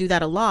badly, and I do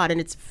that a lot.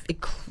 And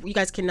you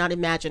guys cannot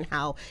imagine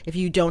how, if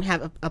you don't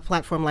have a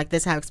platform like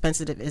this, how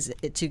expensive it is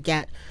to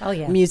get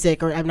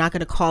music. Or I'm not going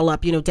to call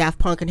up, Daft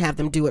Punk and have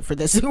them do it for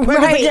this.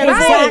 Right,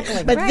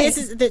 exactly. But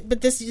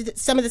this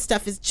some of the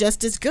stuff is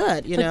just as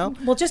good,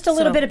 Well, just a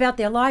little bit about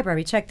their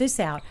library. Check this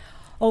out.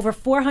 Over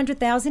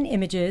 400,000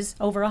 images,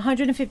 over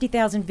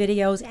 150,000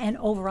 videos, and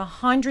over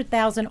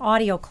 100,000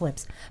 audio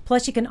clips.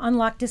 Plus, you can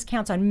unlock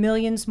discounts on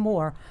millions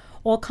more.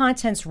 All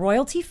content's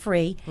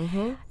royalty-free.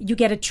 Mm-hmm. You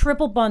get a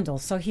triple bundle.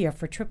 So here,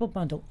 for triple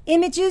bundle,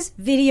 images,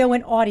 video,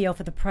 and audio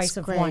for the price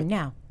of one.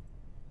 Now,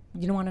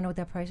 you don't want to know what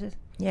that price is?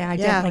 Yeah, I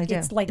definitely do.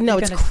 It's like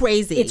it's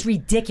crazy. It's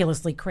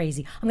ridiculously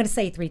crazy. I'm going to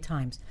say it 3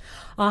 times.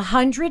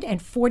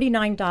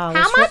 $149 How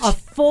much? for a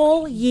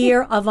full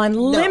year of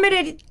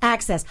unlimited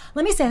access.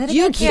 Let me say that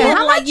again.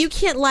 You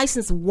can't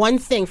license one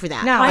thing for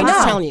that. No, I'm I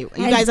just know. telling you.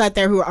 You guys out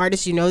there who are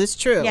artists, you know this is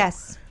true.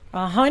 Yes.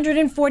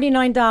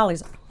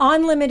 $149.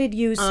 Unlimited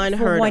use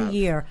Unheard for 1 of.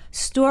 year.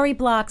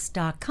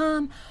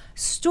 Storyblocks.com.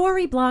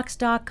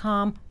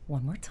 Storyblocks.com.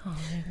 One more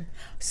time.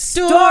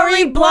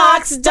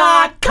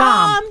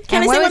 Storyblocks.com. Can I say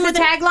And what one was more the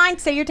thing? tagline?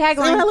 Say your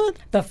tagline.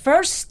 The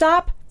first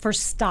stop for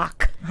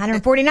stock.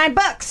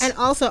 $149. And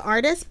also,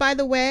 artists, by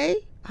the way,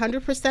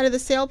 100% of the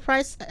sale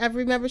price,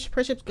 every membership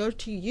purchase goes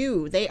to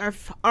you. They are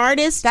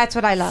artist. That's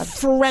what I love.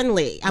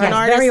 Friendly. I'm Yes, an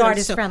artist. very and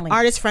artist friendly.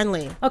 Artist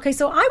friendly. Okay,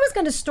 so I was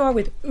going to start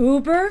with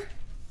Uber.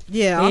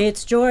 Yeah.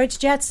 It's George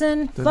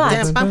Jetson,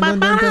 but Dun, dun,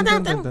 dun, dun,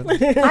 dun, dun, dun,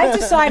 dun. I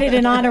decided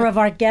in honor of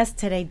our guest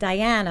today,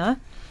 Diana,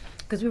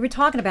 because we were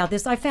talking about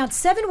this, I found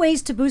 7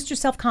 ways to boost your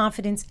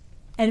self-confidence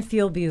and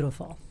feel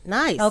beautiful.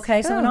 Nice.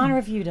 Okay, so in honor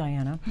of you,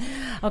 Diana.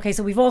 Okay,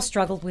 so we've all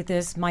struggled with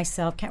this.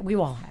 Myself, we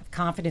all have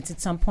confidence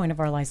at some point of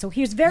our life. So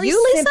here's very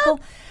simple.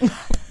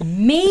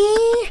 Me?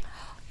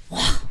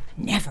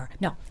 Never.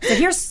 No. So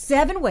here's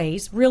 7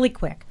 ways, really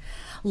quick.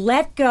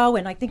 Let go,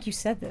 and I think you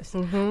said this,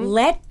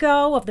 let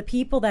go of the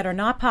people that are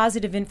not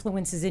positive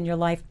influences in your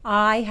life.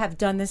 I have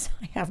done this.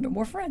 I have no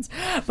more friends.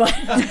 But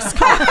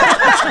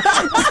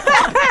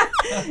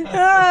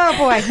Oh,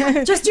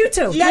 boy. just you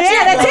 2.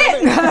 That's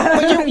it.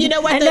 Well, you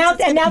know what?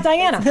 And now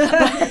Diana.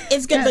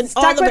 It's good. But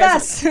all Stuck the with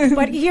best. us.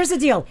 But here's the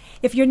deal.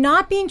 If you're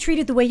not being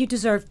treated the way you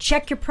deserve,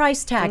 check your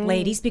price tag,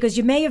 ladies, because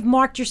you may have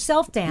marked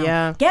yourself down.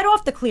 Yeah. Get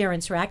off the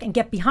clearance rack and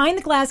get behind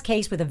the glass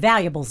case where the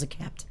valuables are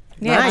kept.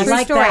 Yeah, Nice. true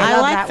like story. that. I I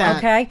love like that that. one.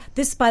 Okay.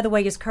 This, by the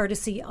way, is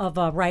courtesy of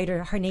a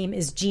writer. Her name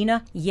is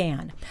Gina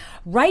Yan.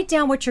 Write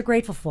down what you're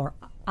grateful for.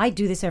 I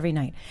do this every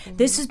night.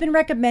 This has been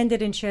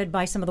recommended and shared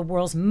by some of the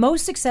world's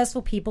most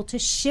successful people to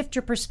shift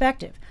your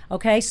perspective.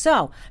 Okay,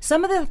 so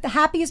some of the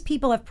happiest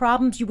people have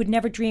problems you would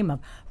never dream of.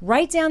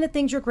 Write down the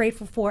things you're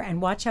grateful for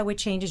and watch how it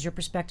changes your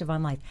perspective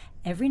on life.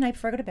 Every night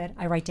before I go to bed,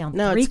 I write down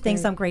 3 it's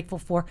things great. I'm grateful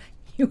for.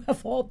 You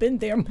have all been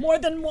there more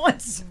than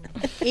once.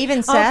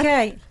 Even Seth.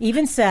 Okay,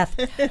 even Seth.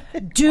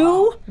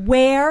 Do,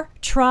 wear,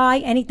 try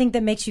anything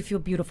that makes you feel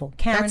beautiful.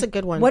 Karen, That's a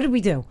good one. What did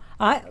we do?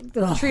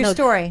 True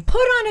story. Put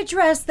on a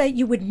dress that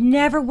you would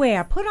never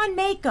wear. Put on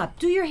makeup.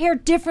 Do your hair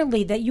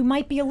differently that you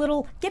might be a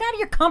little... Get out of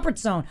your comfort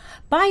zone.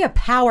 Buy a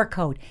power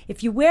coat.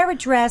 If you wear a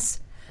dress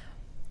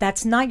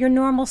that's not your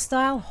normal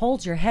style,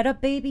 hold your head up,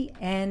 baby,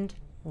 and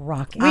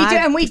rock it. We do,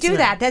 and we do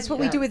that. That's what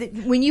we do with it.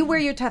 When you wear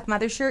your Tough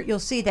Mother shirt, you'll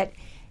see that,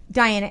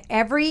 Diana,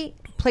 every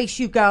place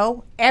you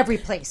go, every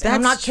place. And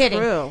I'm not That's kidding.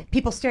 true.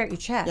 People stare at your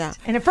chest. Yeah.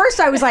 And at first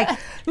I was like,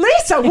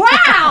 Lisa,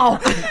 wow!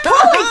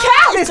 Holy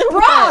cow, this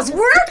bra's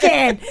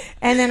working!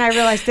 And then I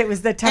realized it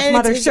was the Tough And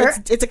Mother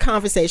shirt. It's a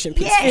conversation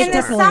piece. Yeah, in the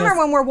definitely summer is.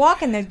 when we're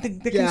walking, the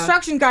Yeah.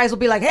 construction guys will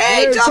be like,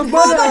 hey, Tough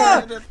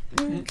Mother!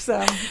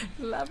 So,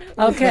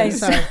 Okay,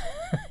 so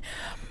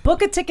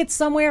book a ticket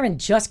somewhere and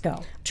just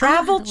go.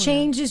 Travel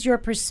changes your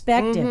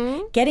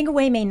perspective. Getting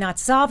away may not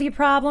solve your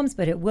problems,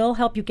 but it will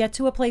help you get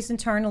to a place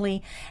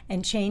internally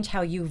and change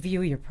how you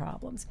view your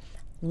problems.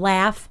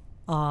 Laugh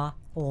a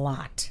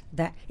lot.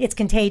 That it's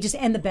contagious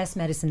and the best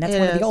medicine. That's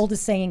one of the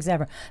oldest sayings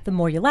ever. The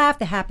more you laugh,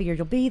 the happier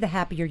you'll be. The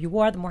happier you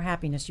are, the more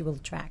happiness you will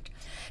attract.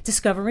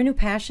 Discover a new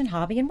passion,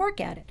 hobby, and work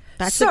at it.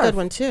 That's Surf, a good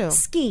one, too.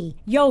 Ski,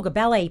 yoga,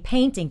 ballet,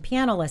 painting,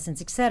 piano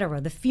lessons,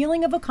 etc. The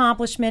feeling of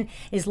accomplishment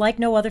is like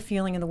no other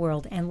feeling in the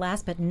world. And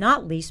last but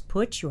not least,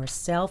 put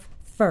yourself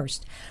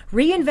first.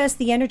 Reinvest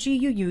the energy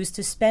you use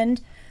to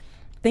spend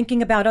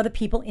thinking about other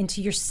people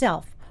into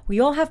yourself. We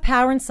all have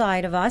power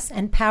inside of us,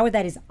 and power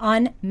that is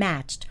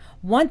unmatched.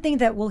 One thing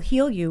that will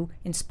heal you,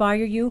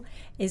 inspire you,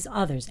 is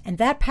others. And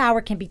that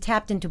power can be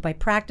tapped into by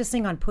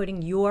practicing on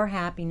putting your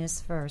happiness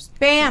first.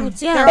 bam.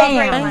 Yeah, They're all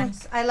great bam.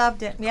 ones. I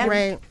loved it. Yeah.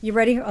 Right. You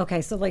ready?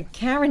 Okay, so like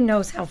Karen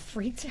knows how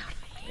freaked out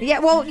I Yeah,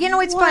 well,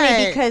 it's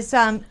funny because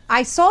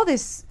I saw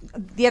this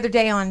the other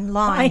day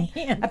online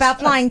about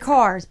flying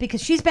cars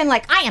because she's been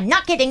like, I am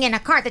not getting in a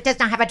car that does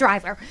not have a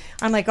driver.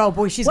 I'm like, oh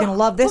boy, she's going to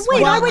love this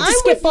wait, one. I went to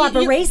Skip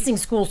Barber Racing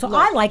School, so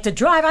I like to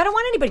drive. I don't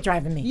want anybody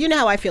driving me. You know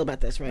how I feel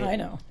about this, right? I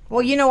know.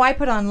 Well, I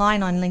put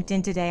online on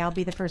LinkedIn today, I'll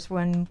be the first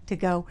one to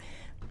go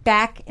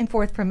back and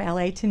forth from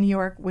LA to New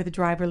York with a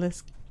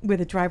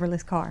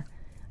driverless car.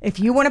 If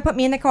you want to put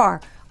me in the car,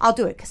 I'll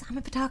do it because I'm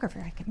a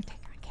photographer. I can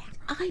take my camera.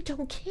 I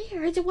don't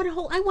care.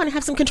 I want to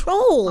have some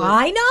control.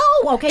 I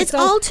know. Okay, it's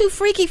all too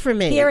freaky for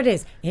me. Here it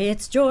is.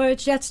 It's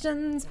George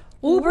Jetstein's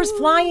Uber's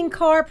flying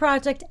car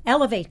project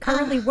Elevate,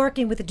 currently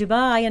working with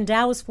Dubai and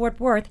Dallas-Fort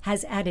Worth,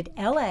 has added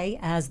LA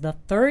as the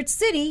third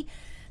city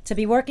to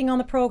be working on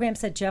the program,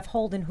 said Jeff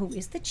Holden, who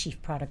is the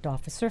chief product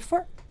officer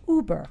for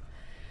Uber.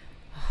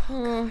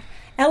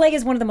 LA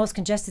is one of the most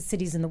congested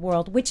cities in the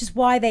world, which is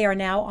why they are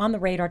now on the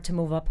radar to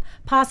move up,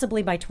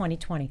 possibly by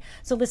 2020.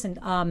 So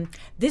listen,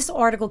 this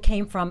article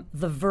came from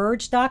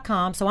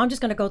TheVerge.com, so I'm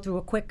just going to go through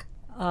a quick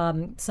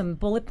some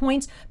bullet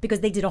points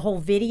because they did a whole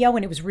video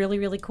and it was really,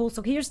 really cool.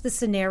 So here's the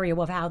scenario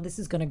of how this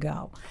is going to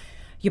go.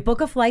 You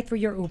book a flight through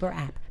your Uber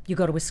app. You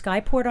go to a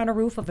skyport on a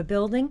roof of a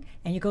building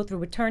and you go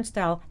through a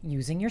turnstile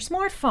using your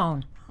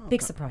smartphone.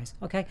 Big surprise,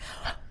 okay?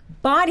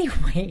 Body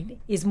weight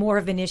is more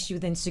of an issue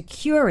than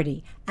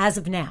security as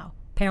of now.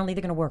 Apparently,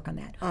 they're going to work on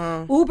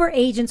that. Uber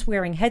agents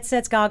wearing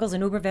headsets, goggles,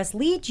 and Uber vests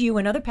lead you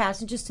and other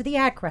passengers to the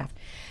aircraft.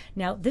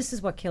 Now, this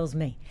is what kills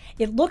me.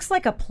 It looks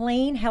like a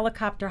plane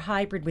helicopter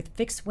hybrid with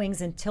fixed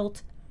wings and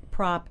tilt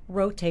prop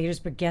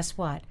rotators, but guess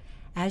what?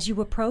 As you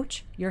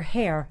approach, your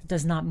hair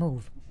does not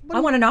move. I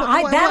want to know.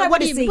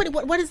 What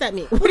does that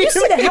mean? What do you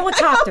see the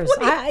helicopters?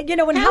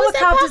 When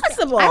helicopters. Is that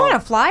possible? I want to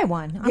fly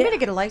one. I'm going to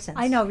get a license.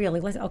 I know,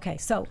 really. Okay,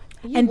 so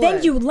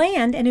then you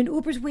land, and an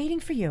Uber's waiting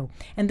for you.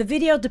 And the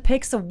video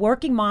depicts a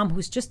working mom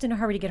who's just in a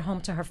hurry to get home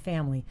to her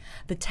family.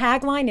 The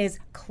tagline is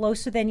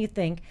 "Closer than you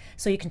think,"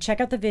 so you can check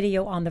out the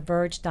video on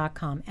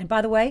TheVerge.com. And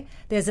by the way,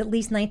 there's at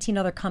least 19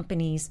 other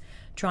companies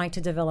trying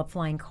to develop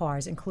flying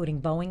cars,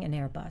 including Boeing and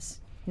Airbus.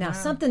 Now,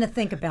 something to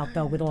think about,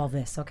 though, with all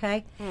this,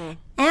 okay?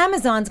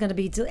 Amazon's going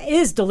to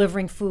is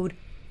delivering food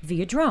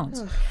via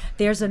drones.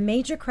 There's a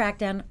major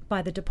crackdown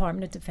by the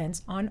Department of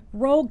Defense on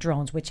rogue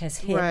drones, which has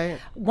hit. Right.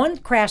 One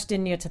crashed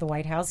in near to the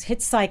White House,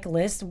 hit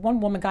cyclists.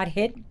 One woman got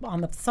hit on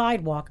the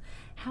sidewalk.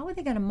 How are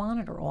they going to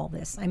monitor all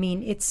this? I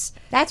mean,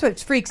 that's what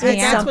freaks me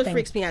out. That's what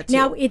freaks me out too.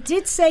 Now, it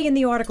did say in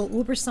the article,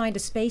 Uber signed a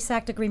Space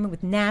Act agreement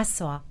with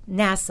NASA,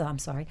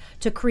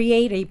 to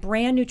create a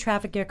brand new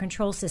traffic air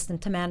control system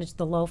to manage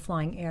the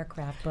low-flying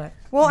aircraft. But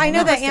I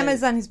know that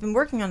Amazon has been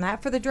working on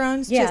that for the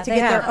drones just to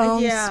get their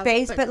own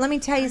space. But let me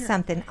tell you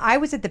something. I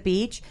was at the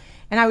beach,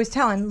 and I was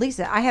telling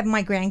Lisa, I have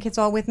my grandkids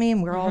all with me,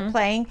 and we're all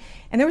playing,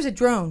 and there was a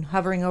drone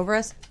hovering over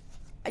us.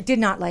 I did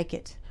not like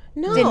it.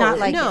 No, did not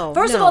like it.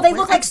 First of all, they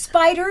look like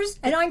spiders,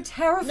 and I'm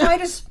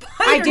terrified of spiders.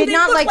 I did They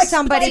not look like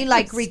somebody spiders.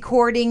 like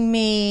recording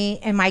me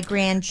and my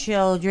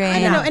grandchildren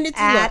and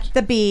at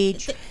the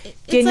beach.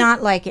 Did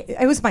not like it.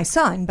 It was my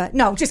son, but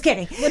no, just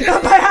kidding. But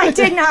I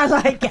did not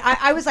like it.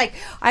 I was like,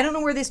 I don't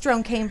know where this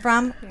drone came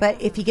from,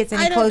 but if he gets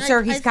any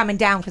closer, he's coming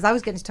down because I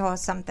was going to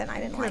toss something.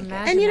 I didn't like it.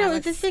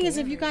 And the thing is,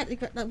 if you got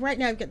right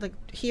now, you've got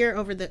like here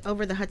over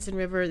the Hudson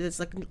River, there's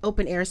like an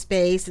open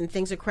airspace and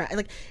things are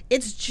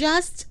it's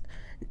just.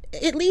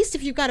 At least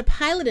if you've got a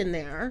pilot in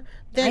there,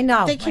 then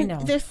they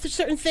can. There's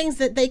certain things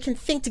that they can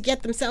think to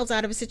get themselves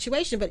out of a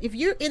situation. But if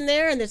you're in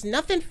there and there's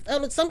nothing,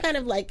 some kind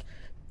of like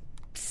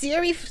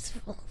Siri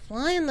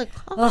flying the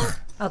car. Ugh.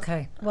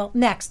 Okay. Well,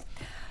 next.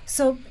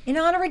 So, in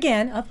honor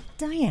again of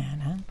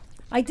Diana,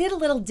 I did a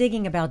little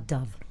digging about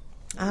Dove.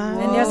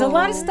 And there's a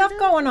lot of stuff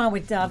going on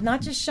with Dove,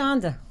 not just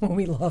Shonda, who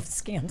we love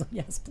scandal.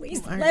 Yes,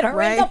 please let her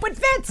end up with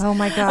Vince. Oh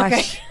my gosh.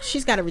 Okay.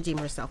 She's got to redeem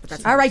herself. But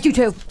that's all right, you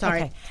too.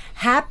 Sorry. Okay.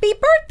 Happy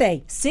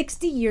birthday.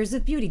 60 years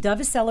of beauty.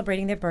 Dove is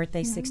celebrating their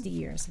birthday, 60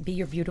 years. Be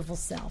your beautiful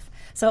self.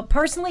 So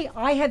personally,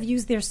 I have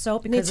used their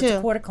soap because it's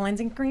a quarter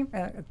cleansing cream,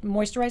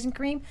 moisturizing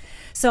cream.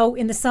 So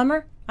in the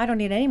summer, I don't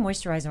need any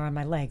moisturizer on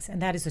my legs, and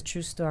that is a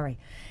true story.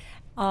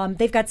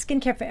 They've got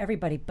skincare for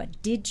everybody, but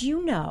did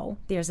you know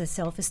there's a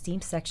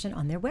self-esteem section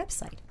on their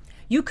website?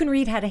 You can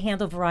read how to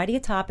handle a variety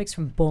of topics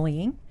from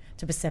bullying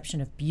to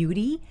perception of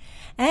beauty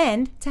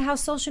and to how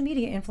social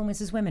media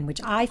influences women,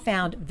 which I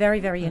found very,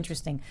 very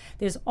interesting.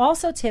 There's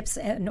also tips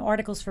and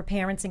articles for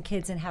parents and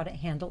kids on how to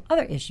handle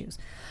other issues.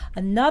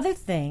 Another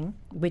thing,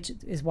 which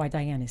is why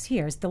Diane is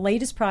here, is the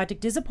latest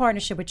project is a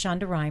partnership with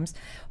Shonda Rhimes,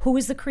 who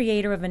is the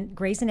creator of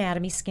Grey's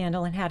Anatomy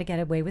Scandal and How to Get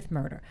Away with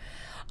Murder.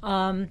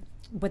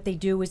 What they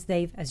do is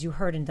as you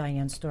heard in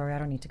Diane's story, I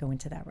don't need to go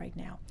into that right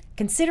now.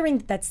 Considering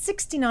that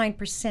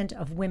 69%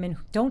 of women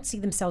don't see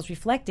themselves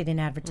reflected in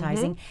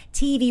advertising,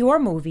 TV, or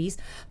movies,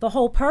 the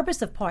whole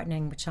purpose of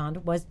partnering with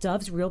Shonda was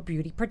Dove's Real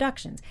Beauty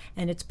Productions.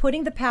 And it's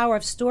putting the power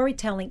of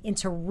storytelling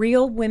into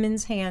real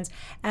women's hands,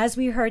 as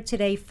we heard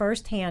today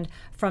firsthand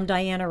from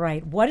Diana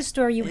Wright. What a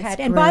story you had.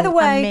 And by the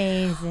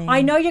way, amazing.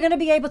 I know you're going to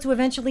be able to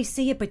eventually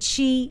see it, but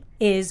she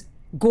is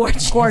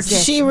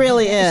gorgeous. She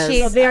really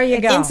is. So there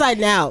you go. Inside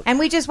and out. And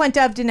we just want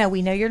Dove to know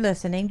we know you're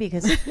listening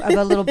because of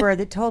a little bird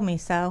that told me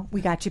so.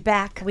 We got you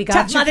back. We got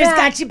Tough your Mother's back.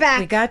 got you back.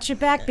 We got your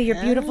back. Be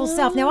your beautiful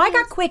self. Now, I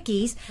got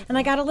quickies, and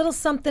I got a little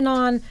something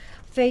on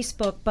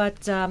Facebook, but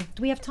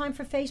do we have time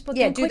for Facebook?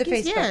 Yeah, and do the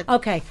quickies? Facebook. Yeah.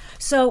 Okay,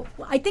 so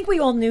I think we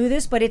all knew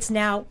this, but it's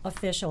now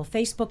official.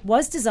 Facebook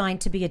was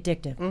designed to be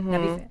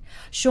addictive.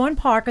 Sean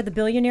Parker, the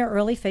billionaire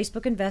early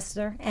Facebook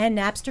investor and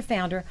Napster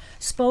founder,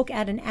 spoke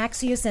at an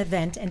Axios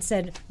event and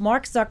said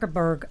Mark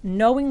Zuckerberg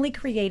knowingly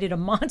created a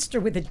monster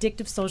with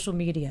addictive social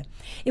media.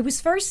 It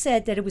was first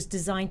said that it was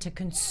designed to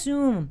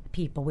consume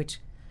people, which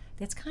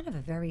that's kind of a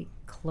very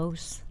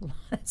close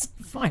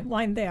fine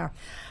line there.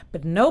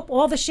 But nope,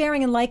 all the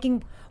sharing and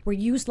liking were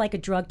used like a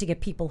drug to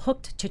get people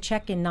hooked to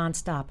check in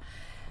nonstop.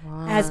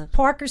 As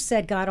Parker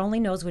said, God only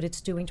knows what it's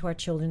doing to our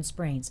children's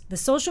brains. The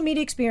social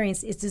media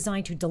experience is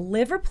designed to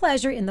deliver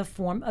pleasure in the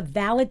form of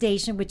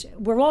validation, which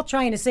we're all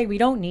trying to say we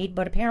don't need,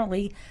 but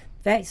apparently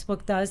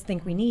Facebook does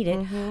think we need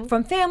it.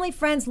 From family,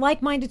 friends,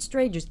 like-minded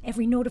strangers,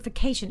 every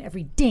notification,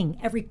 every ding,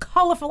 every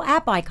colorful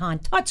app icon,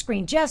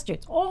 touchscreen, gesture,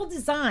 it's all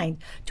designed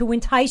to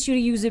entice you to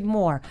use it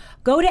more.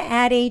 Go to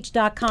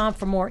adage.com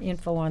for more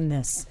info on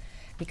this.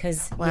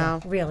 Because, yeah,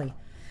 really.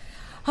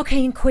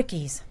 Okay, in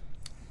quickies.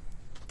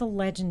 The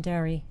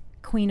legendary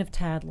queen of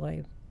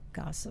tabloid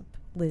gossip,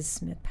 Liz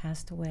Smith,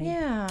 passed away.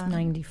 Yeah.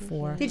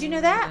 94. Did you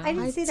know that? I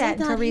didn't see that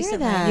until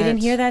recently. You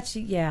didn't hear that?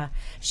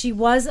 She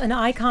was an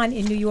icon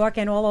in New York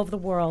and all over the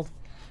world.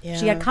 Yeah.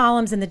 She had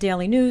columns in the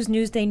Daily News,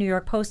 Newsday, New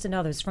York Post, and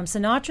others. From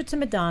Sinatra to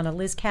Madonna,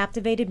 Liz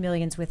captivated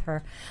millions with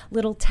her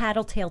little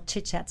tattletale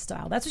chit-chat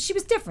style. That's what she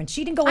was different.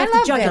 She didn't go after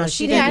jugular.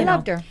 She didn't. I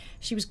loved her.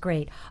 She was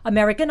great.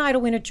 American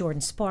Idol winner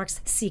Jordan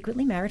Sparks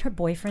secretly married her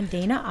boyfriend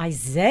Dana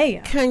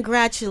Isaiah.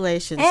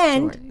 Congratulations,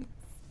 And Jordan.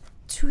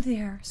 to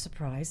their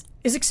surprise,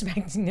 is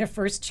expecting their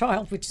first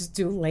child, which is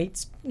due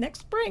late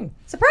next spring.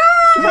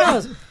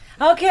 Surprise!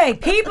 Okay,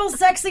 People's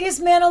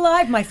Sexiest Man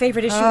Alive, my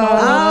favorite issue in all.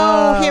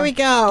 Oh, here we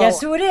go. Guess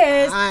who it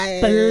is?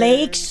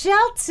 Blake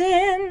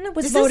Shelton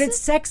was voted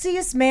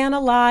Sexiest Man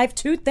Alive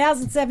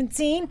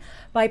 2017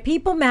 by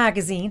People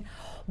magazine,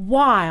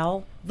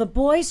 while the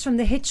boys from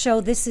the hit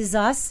show This Is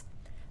Us,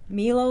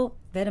 Milo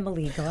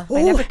Ventimiglia.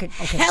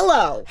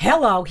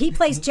 Hello. He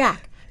plays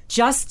Jack.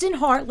 Justin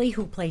Hartley,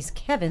 who plays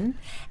Kevin,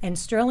 and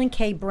Sterling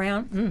K.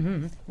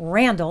 Brown,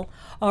 Randall,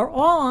 are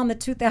all on the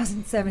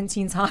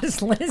 2017's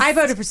hottest list. I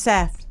voted for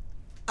Seth.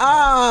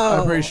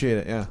 I appreciate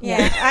it.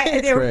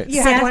 Yeah. Great.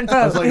 You had one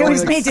vote. Like, it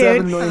was me, dude.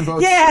 7 million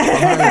votes.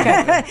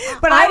 Yeah.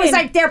 But I was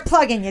like, they're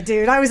plugging you,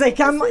 dude. I was like,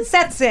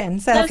 Seth's in.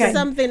 So, There's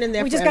something in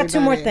there. We for just got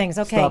two more everybody. things.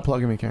 Okay. Stop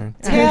plugging me, Karen.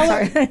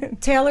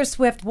 Taylor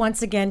Swift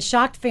once again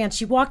shocked fans.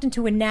 She walked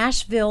into a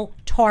Nashville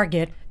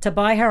Target to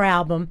buy her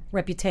album,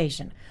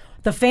 Reputation.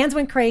 The fans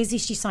went crazy.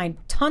 She signed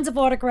tons of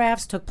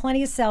autographs, took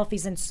plenty of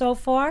selfies, and so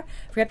far,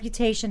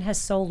 Reputation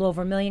has sold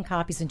over 1 million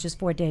copies in just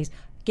 4 days.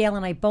 Gail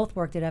and I both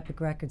worked at Epic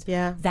Records.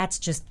 Yeah. That's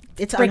just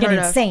It's friggin'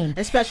 unheard insane. of,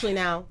 especially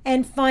now.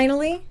 And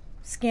finally,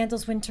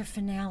 Scandal's winter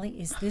finale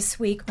is this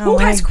week. Oh Who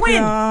my has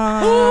Quinn?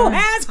 God. Who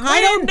has Quinn?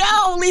 I don't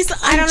know, Lisa.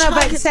 I don't know,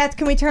 but Seth,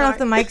 can we turn off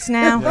the mics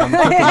now? All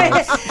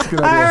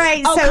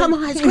right. Oh, so come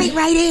on. It's great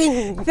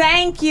writing.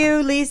 Thank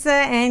you, Lisa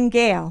and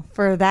Gail,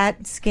 for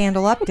that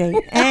Scandal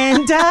update.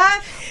 And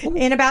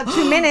in about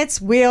 2 minutes,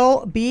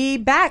 we'll be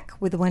back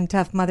with the One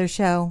Tough Mother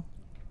Show.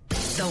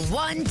 The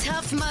One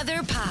Tough Mother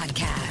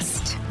Podcast.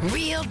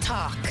 Real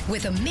talk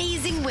with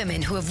amazing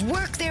women who have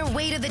worked their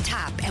way to the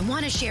top and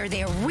want to share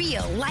their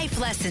real life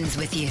lessons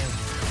with you.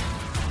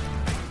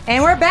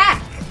 And we're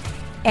back.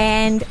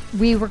 And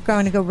we were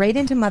going to go right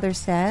into Mother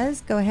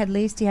Says. Go ahead,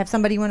 Lise. Do you have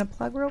somebody you want to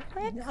plug real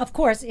quick? Of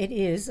course, it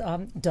is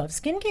Dove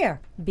Skincare.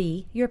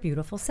 Be your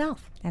beautiful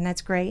self. And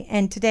that's great.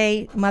 And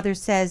today, Mother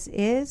Says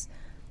is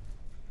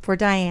for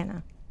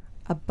Diana.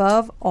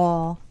 Above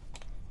all,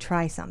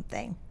 try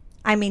something.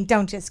 I mean,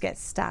 don't just get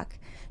stuck.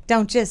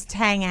 Don't just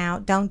hang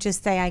out. Don't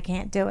just say, I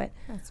can't do it.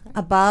 That's right.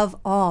 Above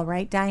all,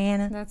 right,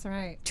 Diana? That's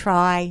right.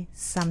 Try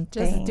something.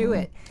 Just do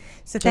it.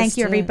 So thank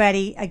you, do it.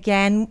 everybody.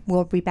 Again,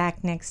 we'll be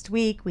back next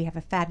week. We have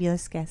a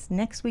fabulous guest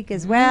next week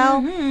as well.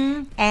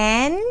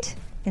 And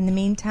in the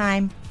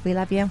meantime, we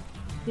love you.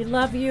 We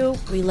love you.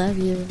 We love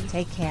you.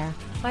 Take care.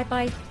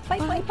 Bye-bye.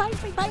 Bye-bye.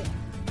 Bye-bye.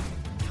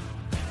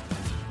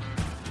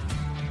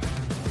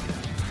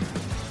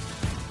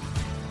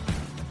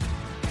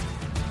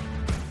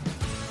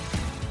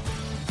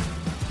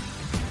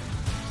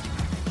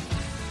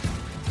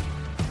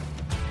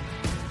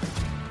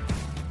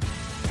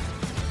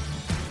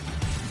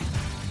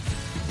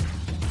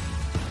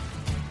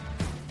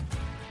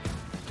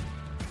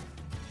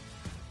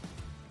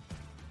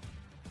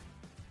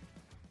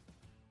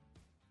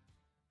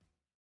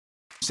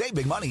 Save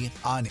big money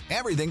on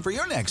everything for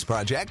your next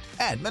project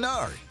at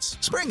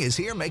Menards. Spring is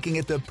here, making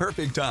it the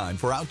perfect time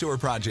for outdoor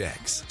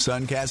projects.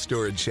 Suncast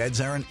storage sheds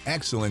are an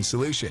excellent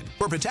solution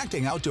for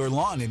protecting outdoor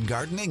lawn and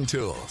gardening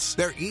tools.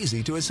 They're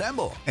easy to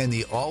assemble, and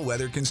the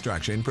all-weather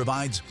construction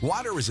provides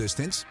water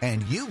resistance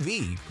and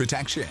UV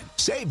protection.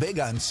 Save big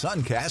on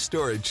Suncast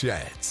storage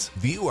sheds.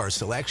 View our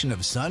selection of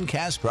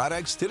Suncast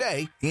products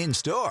today in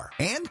store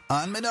and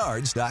on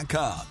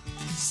Menards.com.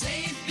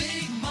 Save